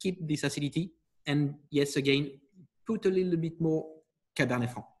to keep this acidity. And yes, again, put a little bit more Cabernet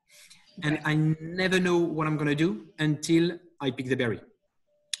Franc. And I never know what I'm gonna do until I pick the berry,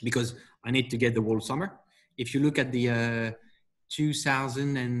 because I need to get the whole summer. If you look at the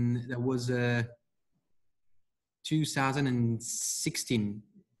 2000 and that was 2016,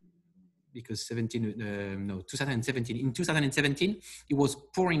 because 2017. In 2017, it was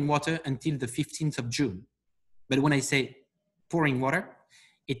pouring water until the 15th of June. But when I say pouring water,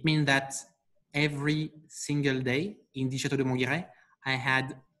 it means that every single day in the Château de Montgueret, I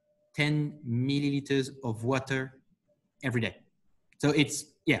had 10 milliliters of water every day. So it's,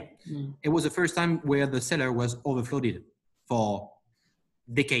 it was the first time where the cellar was overflowed for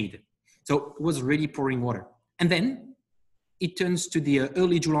decade. So it was really pouring water. And then it turns to the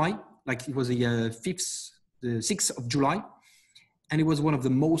early July, like it was the 6th of July. And it was one of the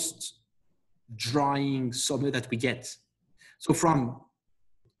most drying summer that we get. So from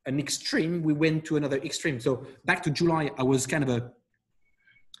an extreme, we went to another extreme. So back to July, I was kind of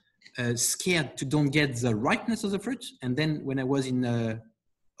scared to don't get the ripeness of the fruit. And then when I was in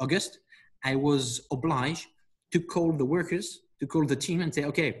August, I was obliged to call the workers, to call the team and say,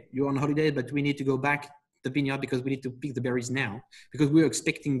 okay, you're on holiday, but we need to go back to the vineyard because we need to pick the berries now, because we were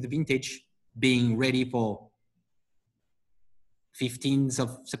expecting the vintage being ready for 15th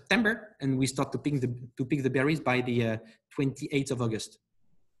of September, and we start to pick the berries by the 28th of August.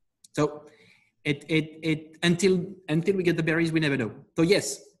 So Until we get the berries, we never know. So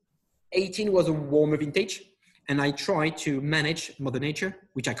yes, 18 was a warmer vintage, and I try to manage Mother Nature,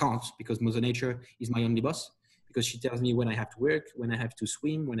 which I can't because Mother Nature is my only boss, because she tells me when I have to work, when I have to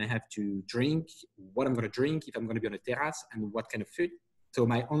swim, when I have to drink, what I'm going to drink, if I'm going to be on a terrace, and what kind of food. So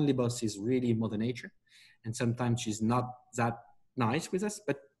my only boss is really Mother Nature, and sometimes she's not that nice with us,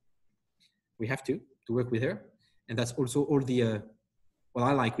 but we have to work with her. And that's also all the what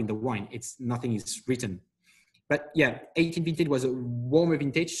I like with the wine. It's nothing is written. But yeah, 18 vintage was a warmer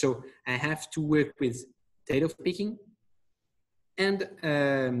vintage, so I have to work with date of picking and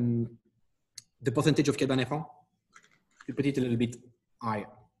the percentage of Cabernet Franc to put it a little bit higher.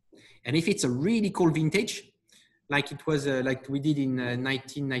 And if it's a really cold vintage, like it was like we did in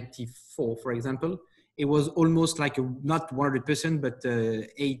 1994, for example, it was almost like not 100%, but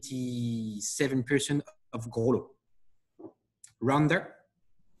 87% of Grollo. Round there,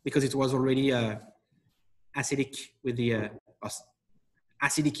 because it was already acidic with the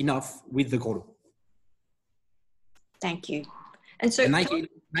acidic enough with the Grollo. Thank you. And so, And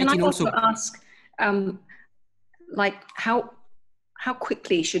can I also ask, like, how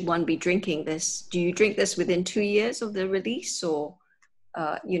quickly should one be drinking this? Do you drink this within 2 years of the release, or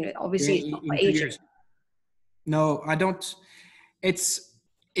you know, obviously it's not for aging? No, I don't. It's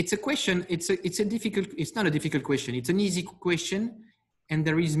a question. It's a difficult. It's not a difficult question. It's an easy question, and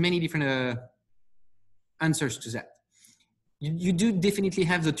there is many different answers to that. You do definitely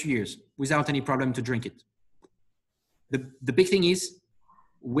have the 2 years without any problem to drink it. The big thing is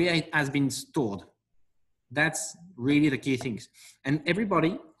where it has been stored. That's really the key things. And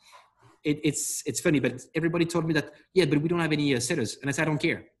everybody, it's funny, but everybody told me that, yeah, but we don't have any cellars. And I said, I don't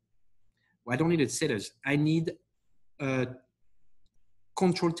care. Well, I don't need a cellars. I need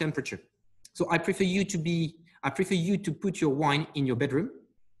controlled temperature. So I prefer you to put your wine in your bedroom,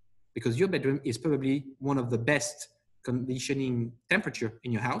 because your bedroom is probably one of the best conditioning temperature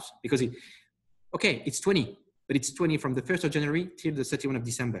in your house, because it's 20, but it's 20 from the 1st of January till the 31st of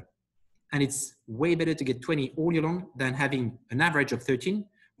December. And it's way better to get 20 all year long than having an average of 13,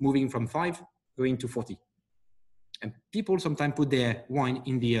 moving from 5 going to 40. And people sometimes put their wine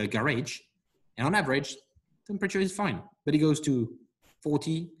in the garage, and on average, temperature is fine, but it goes to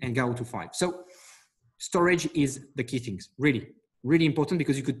 40 and go to 5. So storage is the key things, really, really important,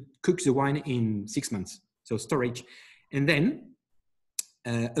 because you could cook the wine in 6 months. So storage. And then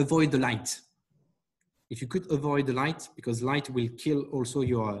avoid the light. If you could avoid the light, because light will kill also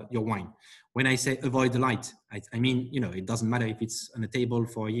your wine. When I say avoid the light, I mean, you know, it doesn't matter if it's on a table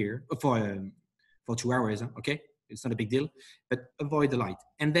for a year, for 2 hours, okay? It's not a big deal, but avoid the light.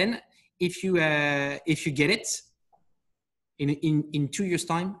 And then if you get it, in 2 years'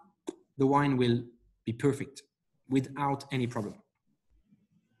 time, the wine will be perfect without any problem.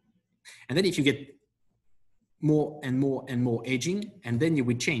 And then if you get more and more and more aging, and then you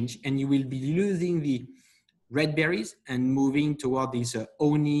will change, and you will be losing the red berries and moving toward these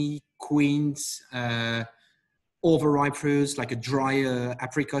honey, queens, overripe fruits, like a dry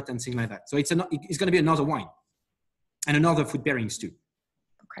apricot and things like that. So it's going to be another wine and another food pairings too.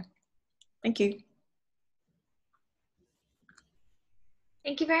 Okay, thank you.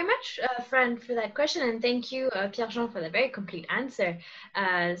 Thank you very much, friend, for that question. And thank you, Pierre-Jean, for the very complete answer,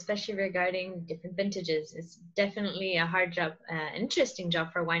 especially regarding different vintages. It's definitely a hard job, interesting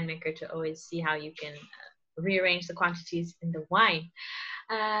job for a winemaker to always see how you can rearrange the quantities in the wine.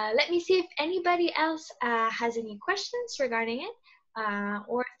 Let me see if anybody else has any questions regarding it,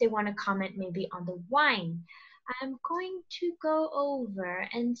 or if they want to comment maybe on the wine. I'm going to go over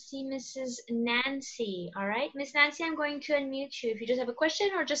and see Mrs. Nancy. All right, Miss Nancy, I'm going to unmute you. If you just have a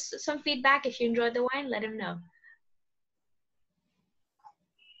question or just some feedback, if you enjoyed the wine, let him know.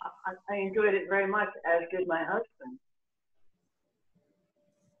 I enjoyed it very much, as did my husband.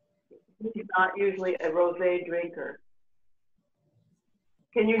 He's not usually a rosé drinker.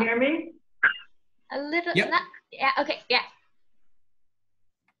 Can you hear me? A little, yep. Not, yeah, okay, yeah.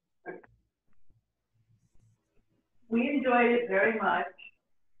 We enjoyed it very much.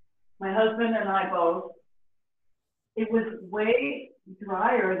 My husband and I both. It was way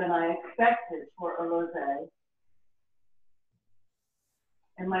drier than I expected for a rosé.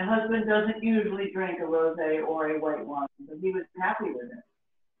 And my husband doesn't usually drink a rosé or a white wine, but he was happy with it.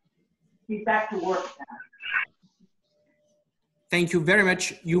 He's back to work now. Thank you very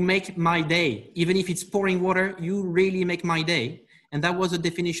much. You make my day. Even if it's pouring water, you really make my day. And that was a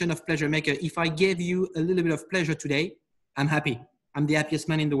definition of pleasure maker. If I gave you a little bit of pleasure today, I'm happy. I'm the happiest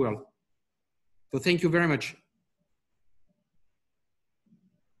man in the world. So thank you very much.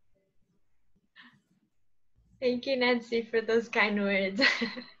 Thank you, Nancy, for those kind words.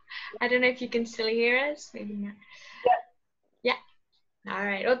 I don't know if you can still hear us. Maybe not. Yeah. Yeah. All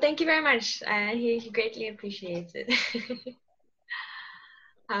right. Well, thank you very much. He greatly appreciates it.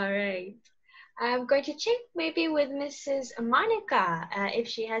 All right. I'm going to check maybe with Mrs. Monica if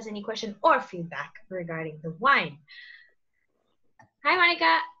she has any question or feedback regarding the wine. Hi,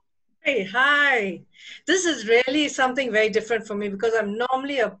 Monica. Hey, hi. This is really something very different for me because I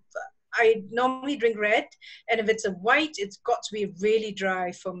normally drink red, and if it's a white, it's got to be really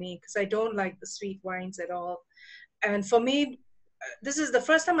dry for me because I don't like the sweet wines at all. And for me, this is the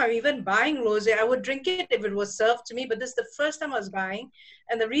first time I'm even buying rosé. I would drink it if it was served to me, but this is the first time I was buying.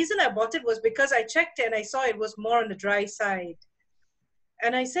 And the reason I bought it was because I checked it and I saw it was more on the dry side.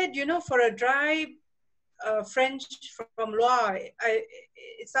 And I said, you know, for a dry French from Loire,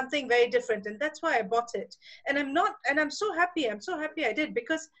 it's something very different, and that's why I bought it. And I'm so happy. I'm so happy I did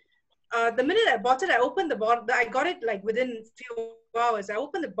because the minute I bought it, I opened the bottle. I got it like within a few hours. I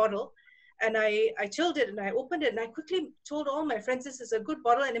opened the bottle, and I chilled it, and I opened it, and I quickly told all my friends this is a good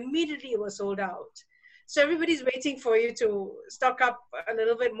bottle, and immediately it was sold out. So everybody's waiting for you to stock up a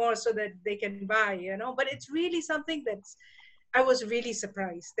little bit more so that they can buy, you know. But it's really something I was really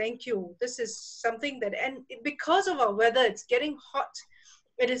surprised. Thank you. This is something and because of our weather, it's getting hot.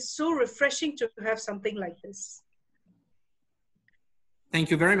 It is so refreshing to have something like this.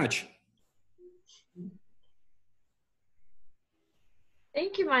 Thank you very much.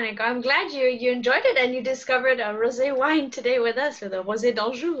 Thank you, Monica. I'm glad you enjoyed it and you discovered a rosé wine today with us, with a rosé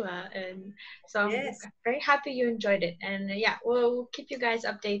d'Anjou. And so I'm very happy you enjoyed it. And yeah, we'll keep you guys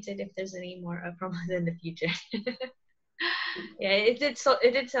updated if there's any more promos in the future. Yeah, it did sell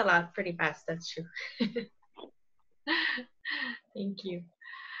out pretty fast. That's true. Thank you.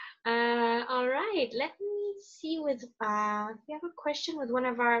 All right, let me see with we have a question with one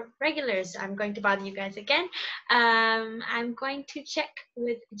of our regulars. I'm going to bother you guys again. I'm going to check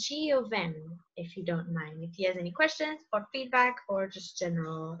with Giovan, if you don't mind, if he has any questions or feedback or just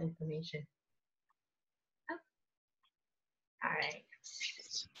general information. Oh. All right.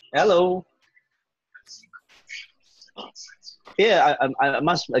 Hello. Yeah, I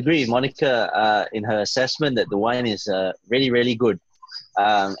must agree with Monica in her assessment that the wine is really, really good.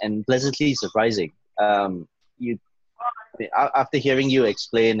 And pleasantly surprising. After hearing you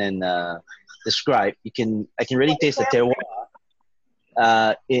explain and describe, I can really taste the terroir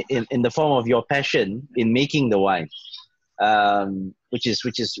in the form of your passion in making the wine, which is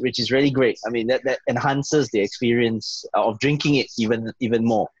really great. I mean that enhances the experience of drinking it even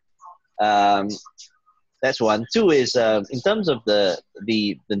more. That's one. Two is in terms of the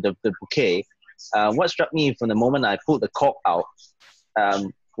bouquet. What struck me from the moment I pulled the cork out.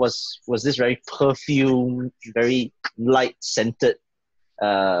 Was this very perfumed, very light scented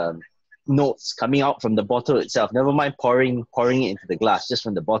notes coming out from the bottle itself. Never mind pouring it into the glass, just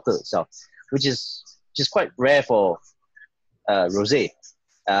from the bottle itself, which is quite rare for rosé,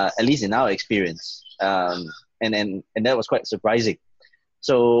 at least in our experience. And that was quite surprising.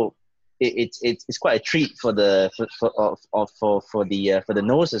 So it's quite a treat for the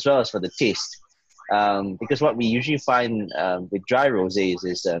nose as well as for the taste. Because what we usually find with dry rosés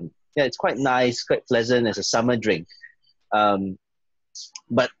is it's quite nice, quite pleasant as a summer drink,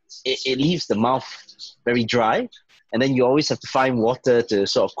 but it leaves the mouth very dry, and then you always have to find water to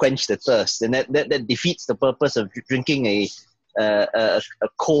sort of quench the thirst, and that defeats the purpose of drinking a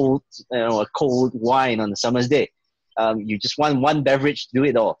cold wine on a summer's day. You just want one beverage to do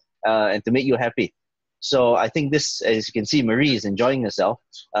it all and to make you happy. So I think this, as you can see, Marie is enjoying herself.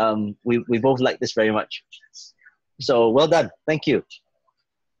 We both like this very much. So well done. Thank you.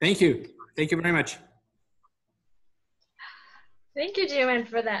 Thank you. Thank you very much. Thank you, Joanne,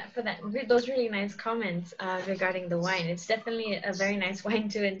 for those really nice comments regarding the wine. It's definitely a very nice wine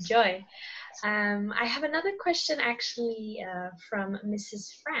to enjoy. I have another question actually from Mrs.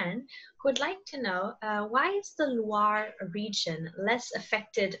 Fran, who would like to know why is the Loire region less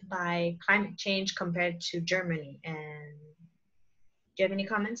affected by climate change compared to Germany? And do you have any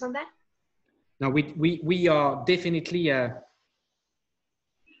comments on that? No, we are definitely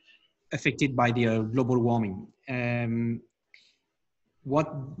affected by the global warming.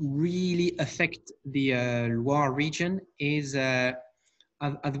 What really affects the Loire region is, as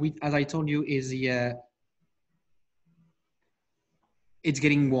I told you, is it's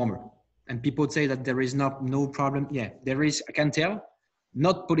getting warmer. And people say that there is no problem. Yeah, there is, I can tell,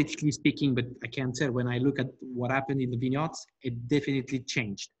 not politically speaking, but I can tell when I look at what happened in the vineyards, it definitely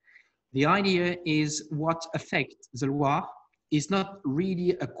changed. The idea is what affects the Loire is not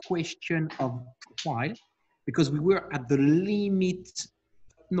really a question of profile, because we were at the limit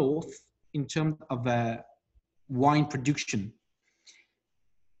north in terms of wine production.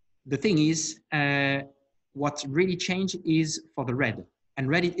 the thing is, what really changed is for the red. And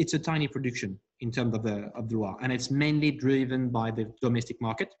red, it's a tiny production in terms of the Loire, and it's mainly driven by the domestic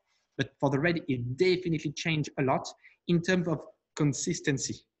market. But for the red, it definitely changed a lot in terms of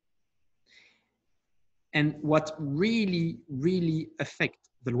consistency. And what really, really affects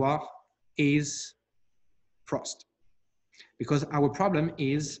the Loire is frost. Because our problem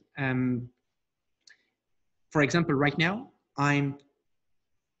is, for example, right now, I'm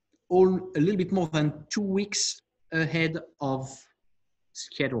a little bit more than 2 weeks ahead of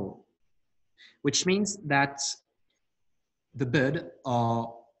schedule, which means that the birds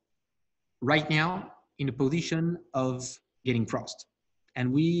are right now in a position of getting frost.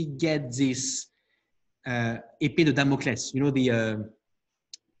 And we get this épée de Damoclès, you know, the,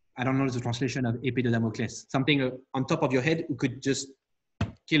 I don't know the translation of épée de Damoclès, something on top of your head who could just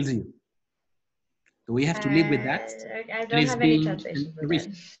kill you. So we have to live with that. I don't have any translation for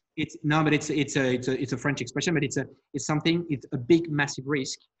that. It's no, but it's a French expression, but it's something. It's a big, massive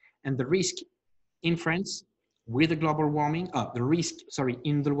risk, and the risk in France with the global warming, the risk, sorry,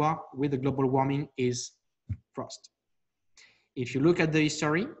 in the Loire with the global warming is frost. If you look at the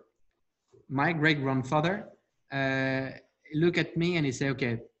history, my great grandfather look at me and he say,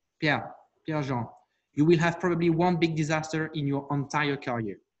 "Okay, Pierre-Jean, you will have probably one big disaster in your entire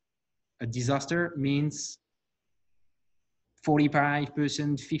career." A disaster means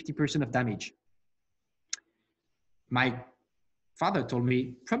 45%, 50% of damage. My father told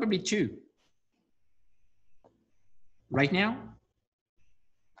me probably 2. Right now,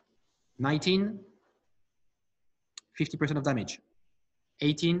 19, 50% of damage.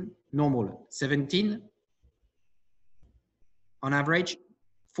 18, normal. 17, on average,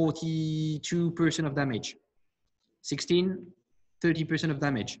 42% of damage. 16, 30% of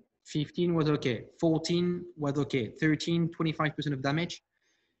damage. 15 was okay. 14 was okay. 13, 25% of damage.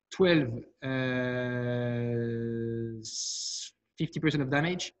 12, 50% of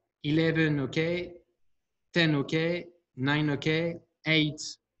damage. 11, okay. 10, okay. 9, okay.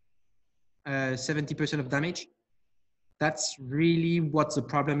 8, 70% of damage. That's really what's the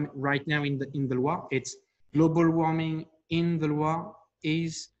problem right now in the Loire. It's global warming in the Loire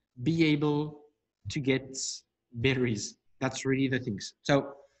is be able to get berries. That's really the things.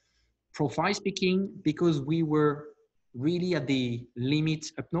 So profile speaking, because we were really at the limit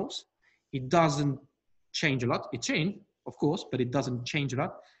up north, it doesn't change a lot. It changed, of course, but it doesn't change a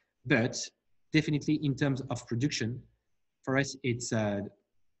lot. But definitely in terms of production, for us, it's a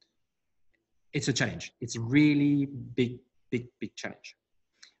challenge. It's a really big challenge.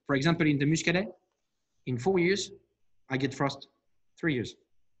 For example, in the Muscadet, in 4 years, I get frost 3 years.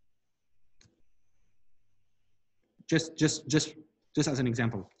 Just as an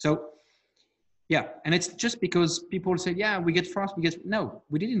example. So yeah, and it's just because people say, yeah, we get frost, no,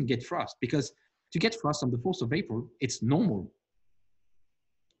 we didn't get frost, because to get frost on the 4th of April, it's normal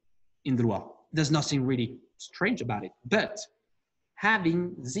in the Loire. There's nothing really strange about it. But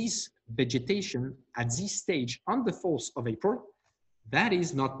having this vegetation at this stage on the 4th of April, that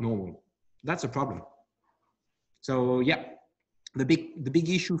is not normal. That's a problem. So yeah, the big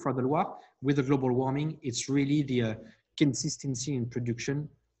issue for the Loire with the global warming, it's really the consistency in production,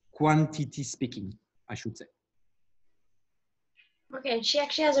 quantity speaking, I should say. Okay, and she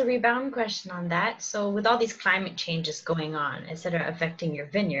actually has a rebound question on that. So with all these climate changes going on, et cetera, affecting your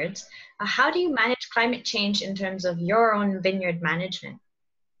vineyards, how do you manage climate change in terms of your own vineyard management?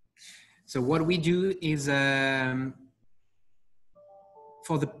 So what we do is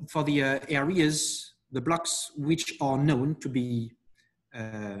for the areas, the blocks which are known to be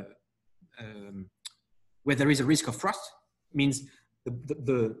where there is a risk of frost, means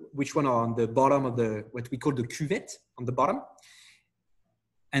the which one are on the bottom of the what we call the cuvette on the bottom,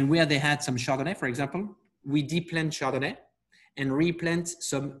 and where they had some Chardonnay, for example, we deplant Chardonnay and replant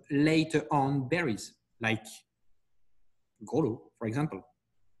some later on berries like Golo, for example.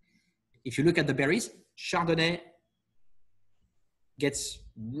 If you look at the berries, Chardonnay gets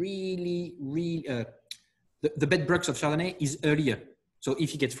really the bedbugs of Chardonnay is earlier. So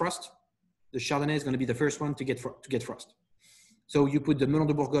if you get frost, the Chardonnay is going to be the first one to get frost. So you put the Melon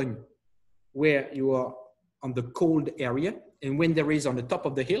de Bourgogne where you are on the cold area, and when there is on the top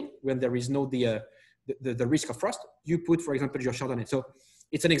of the hill, when there is no the risk of frost, you put, for example, your Chardonnay. So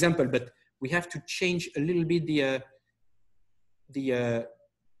it's an example, but we have to change a little bit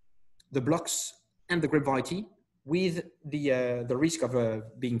the blocks and the grape variety with the risk of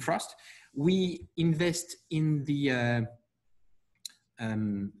being frost. We invest in the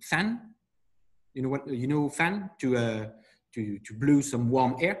fan. You know what? You know fan to blow some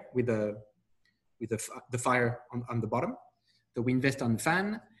warm air with the fire on the bottom. So we invest on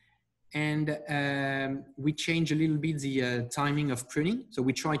fan. and we change a little bit the timing of pruning. So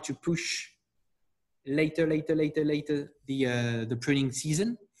we try to push later the pruning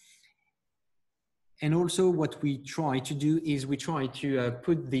season. And also what we try to do is we try to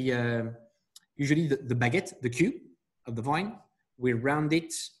put the, usually the baguette, the cube of the vine, we round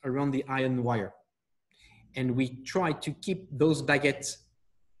it around the iron wire. And we try to keep those baguettes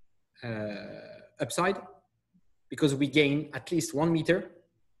upside, because we gain at least 1 meter,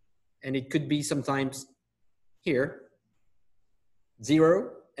 and it could be sometimes here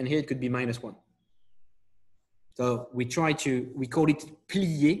 0, and here it could be -1. So we try to, we call it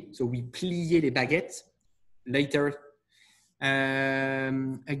plier. So we plier les baguettes later.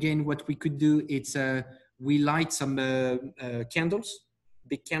 Again, what we could do is we light some candles,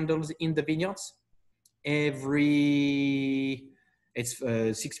 big candles in the vineyards. It's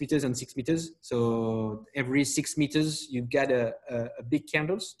 6 meters and 6 meters. So every 6 meters, you get a big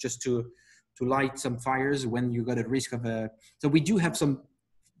candles just to light some fires when you got a risk of a, so we do have some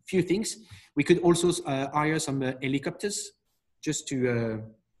few things. We could also hire some helicopters just to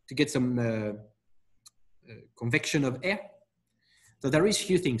get some convection of air. So there is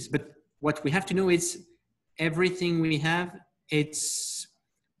few things, but what we have to know is everything we have, it's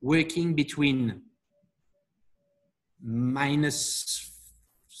working between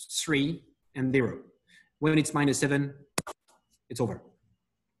 -3 and 0. When it's -7, it's over.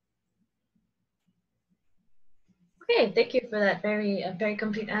 Okay, thank you for that very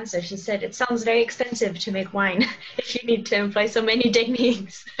complete answer. She said it sounds very expensive to make wine if you need to employ so many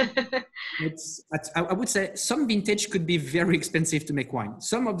techniques. I would say some vintage could be very expensive to make wine.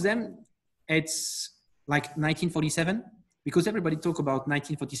 Some of them, it's like 1947, because everybody talk about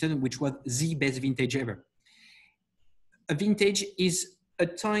 1947, which was the best vintage ever. A vintage is a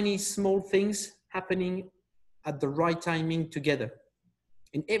tiny small things happening at the right timing together,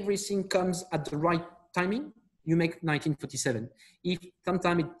 and everything comes at the right timing. You make 1947. If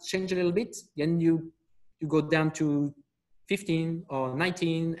sometimes it changes a little bit, then you go down to 15 or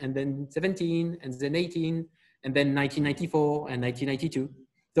 19, and then 17, and then 18, and then 1994 and 1992.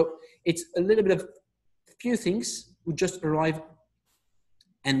 So it's a little bit of few things who just arrive,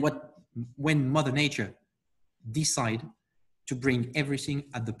 and when Mother Nature decide to bring everything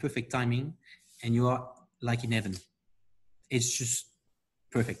at the perfect timing, and you are like in heaven. It's just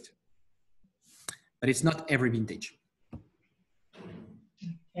perfect. But it's not every vintage.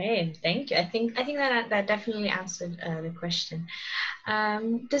 Okay, thank you. I think that definitely answered the question.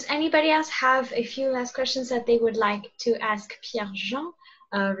 Does anybody else have a few last questions that they would like to ask Pierre-Jean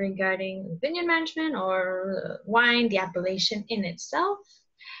regarding vineyard management or wine, the appellation in itself?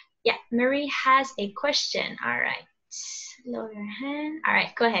 Yeah, Marie has a question. All right, lower your hand. All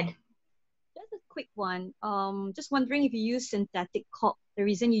right, go ahead. Just a quick one. Just wondering if you use synthetic cork, the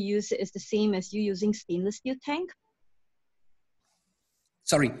reason you use it is the same as you using stainless steel tank?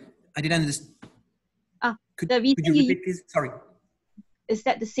 Sorry, I didn't understand. Could you repeat, please? Sorry. Is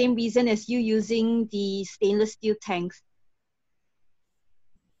that the same reason as you using the stainless steel tanks?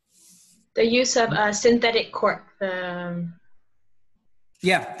 The use of synthetic cork.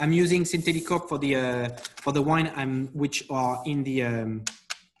 Yeah, I'm using synthetic cork for the wine, which are in the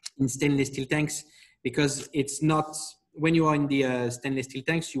in stainless steel tanks, because it's not, when you are in the stainless steel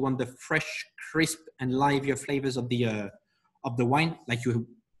tanks, you want the fresh, crisp, and livelier flavors of the wine, like you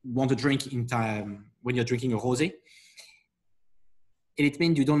want to drink in time when you're drinking a rosé. And it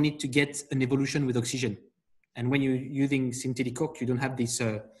means you don't need to get an evolution with oxygen. And when you're using synthetic cork, you don't have this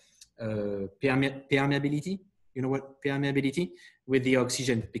permeability. You know what permeability? With the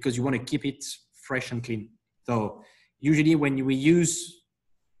oxygen, because you want to keep it fresh and clean. So usually when we use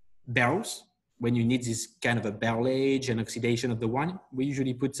barrels, when you need this kind of a barrel age and oxidation of the wine, we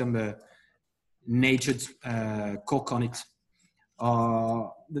usually put some natured cork on it.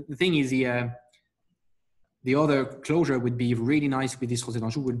 The thing is, the other closure would be really nice with this Rosé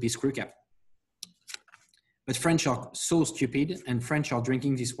d'Anjou would be screw cap. But French are so stupid, and French are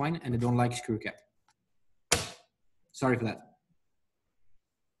drinking this wine and they don't like screw cap. Sorry for that.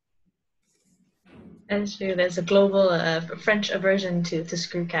 That's true. There's a global French aversion to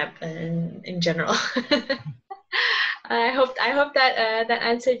screw cap in general. I hope that that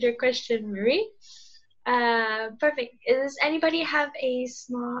answered your question, Marie. Perfect. Does anybody have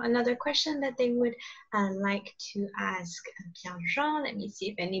another question that they would like to ask Pierre-Jean? Let me see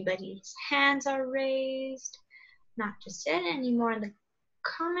if anybody's hands are raised. Not just yet. Any more in the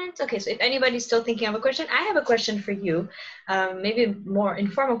comments? Okay, so if anybody's still thinking of a question, I have a question for you. Maybe a more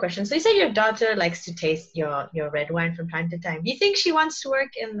informal question. So you said your daughter likes to taste your red wine from time to time. Do you think she wants to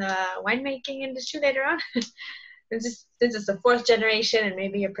work in the winemaking industry later on? This is the fourth generation, and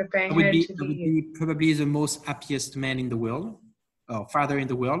maybe you're preparing her to I would be probably the most happiest man in the world, or father in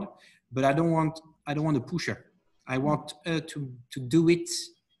the world. But I don't want to push her. I want her to do it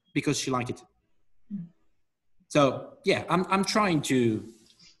because she likes it. So yeah, I'm trying to,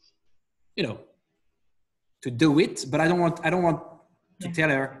 to do it, but I don't want to tell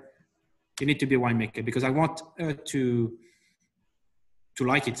her you need to be a winemaker, because I want her to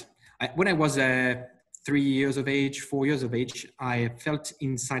like it. When I was 3 years of age, 4 years of age, I felt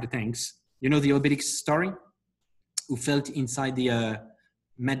inside the tanks. You know the Obelix story? Who felt inside the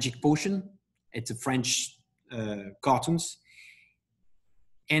magic potion? It's a French cartoons.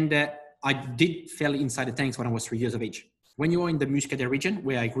 And I did fell inside the tanks when I was 3 years of age. When you are in the Muscadet region,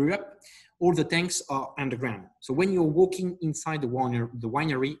 where I grew up, all the tanks are underground. So when you're walking inside the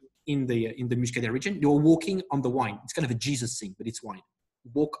winery in the Muscadet region, you're walking on the wine. It's kind of a Jesus thing, but it's wine.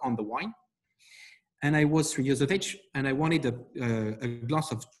 Walk on the wine. And I was 3 years of age, and I wanted a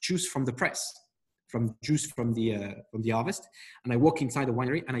glass of juice from the press, from the harvest. And I walked inside the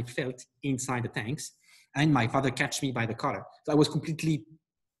winery, and I felt inside the tanks. And my father catch me by the collar. So I was completely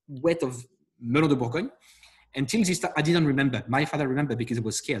wet of Melon de Bourgogne. Until this time, I didn't remember. My father remembered because he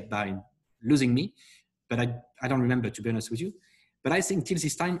was scared by losing me. But I don't remember, to be honest with you. But I think till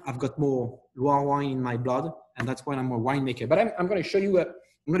this time, I've got more Loire wine in my blood, and that's why I'm a winemaker. But I'm going to show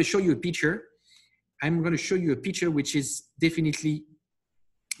you a picture. I'm going to show you a picture which is definitely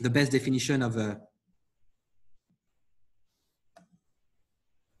the best definition of a.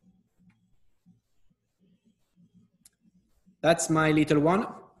 That's my little one.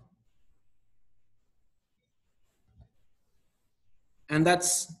 And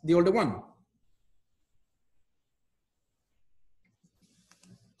that's the older one.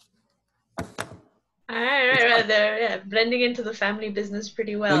 All right, they're blending into the family business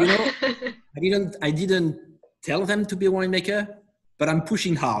pretty well. So, I didn't tell them to be a winemaker, but I'm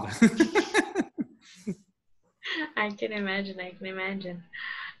pushing hard. I can imagine.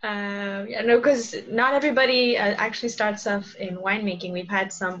 Because not everybody actually starts off in winemaking. We've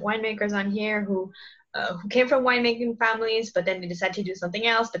had some winemakers on here who came from winemaking families, but then they decide to do something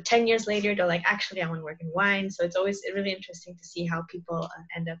else. But 10 years later, they're like, actually, I want to work in wine. So it's always really interesting to see how people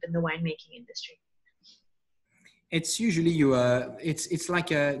end up in the winemaking industry. It's usually it's like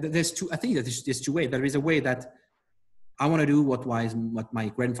there's two. I think that there's two ways. There is a way that I want to do what my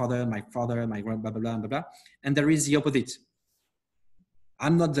grandfather, my father, my blah blah blah blah blah, and there is the opposite.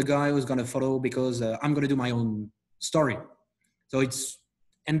 I'm not the guy who's going to follow because I'm going to do my own story. So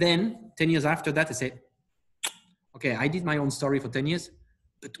and then 10 years after that, I say, okay, I did my own story for 10 years,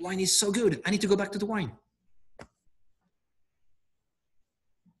 but wine is so good. I need to go back to the wine.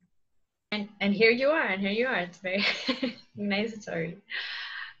 And here you are, It's very nice story.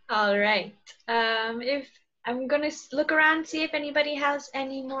 All right. If I'm going to look around, see if anybody has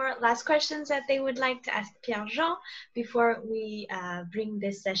any more last questions that they would like to ask Pierre-Jean before we bring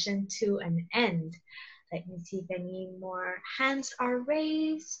this session to an end. Let me see if any more hands are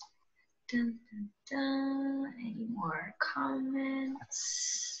raised. Dun, dun, dun. Any more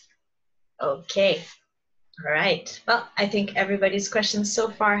comments? Okay. All right. Well, I think everybody's questions so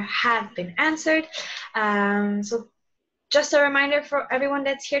far have been answered. So just a reminder for everyone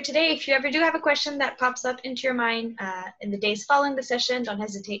that's here today, if you ever do have a question that pops up into your mind in the days following the session, don't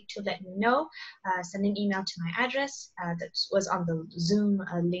hesitate to let me know. Send an email to my address that was on the Zoom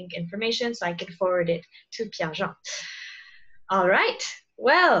link information so I can forward it to Pierre-Jean. All right.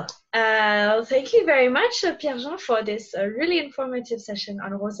 Well, thank you very much, Pierre-Jean, for this really informative session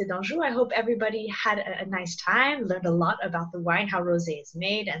on Rosé d'Anjou. I hope everybody had a nice time, learned a lot about the wine, how rosé is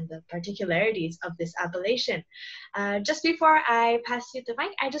made, and the particularities of this appellation. Just before I pass you the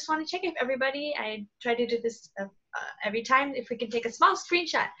mic, I just want to check if everybody, I try to do this every time, if we can take a small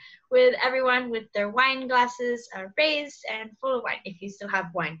screenshot with everyone with their wine glasses raised and full of wine, if you still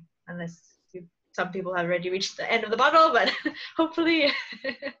have wine, unless some people have already reached the end of the bottle, but hopefully.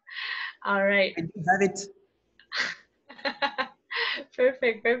 All right. I do have it.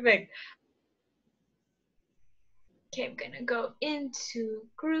 Perfect. Okay, I'm gonna go into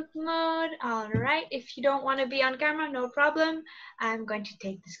group mode. All right, if you don't want to be on camera, no problem. I'm going to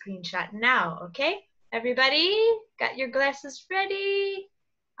take the screenshot now, okay? Everybody, got your glasses ready?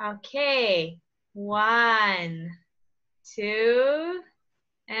 Okay, 1, 2,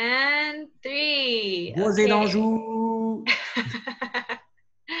 and 3. Rosé d'Anjou.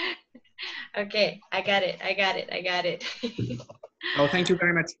 Okay, I got it. Oh, thank you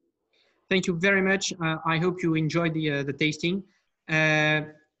very much. Thank you very much. I hope you enjoyed the tasting.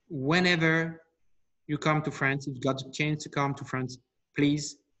 Whenever you come to France, if you've got the chance to come to France,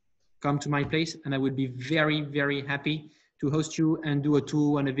 please come to my place, and I would be very, very happy to host you and do a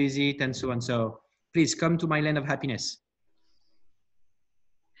tour and a visit and so on. So please come to my land of happiness.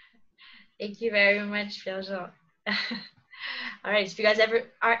 Thank you very much, Pierre-Jean. All right, if you guys ever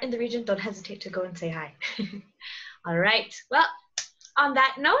are in the region, don't hesitate to go and say hi. All right, well, on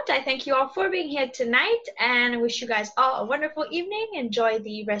that note, I thank you all for being here tonight, and I wish you guys all a wonderful evening. Enjoy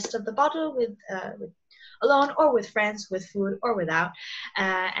the rest of the bottle with alone or with friends, with food or without.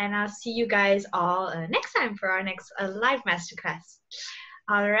 And I'll see you guys all next time for our next live masterclass.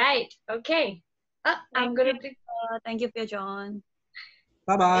 All right, okay. I'm gonna. Thank you, Pierre-Jean.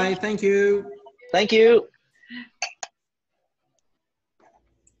 Bye-bye. Thank you. Thank you.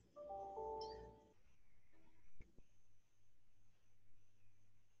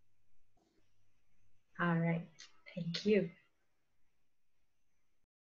 All right, thank you.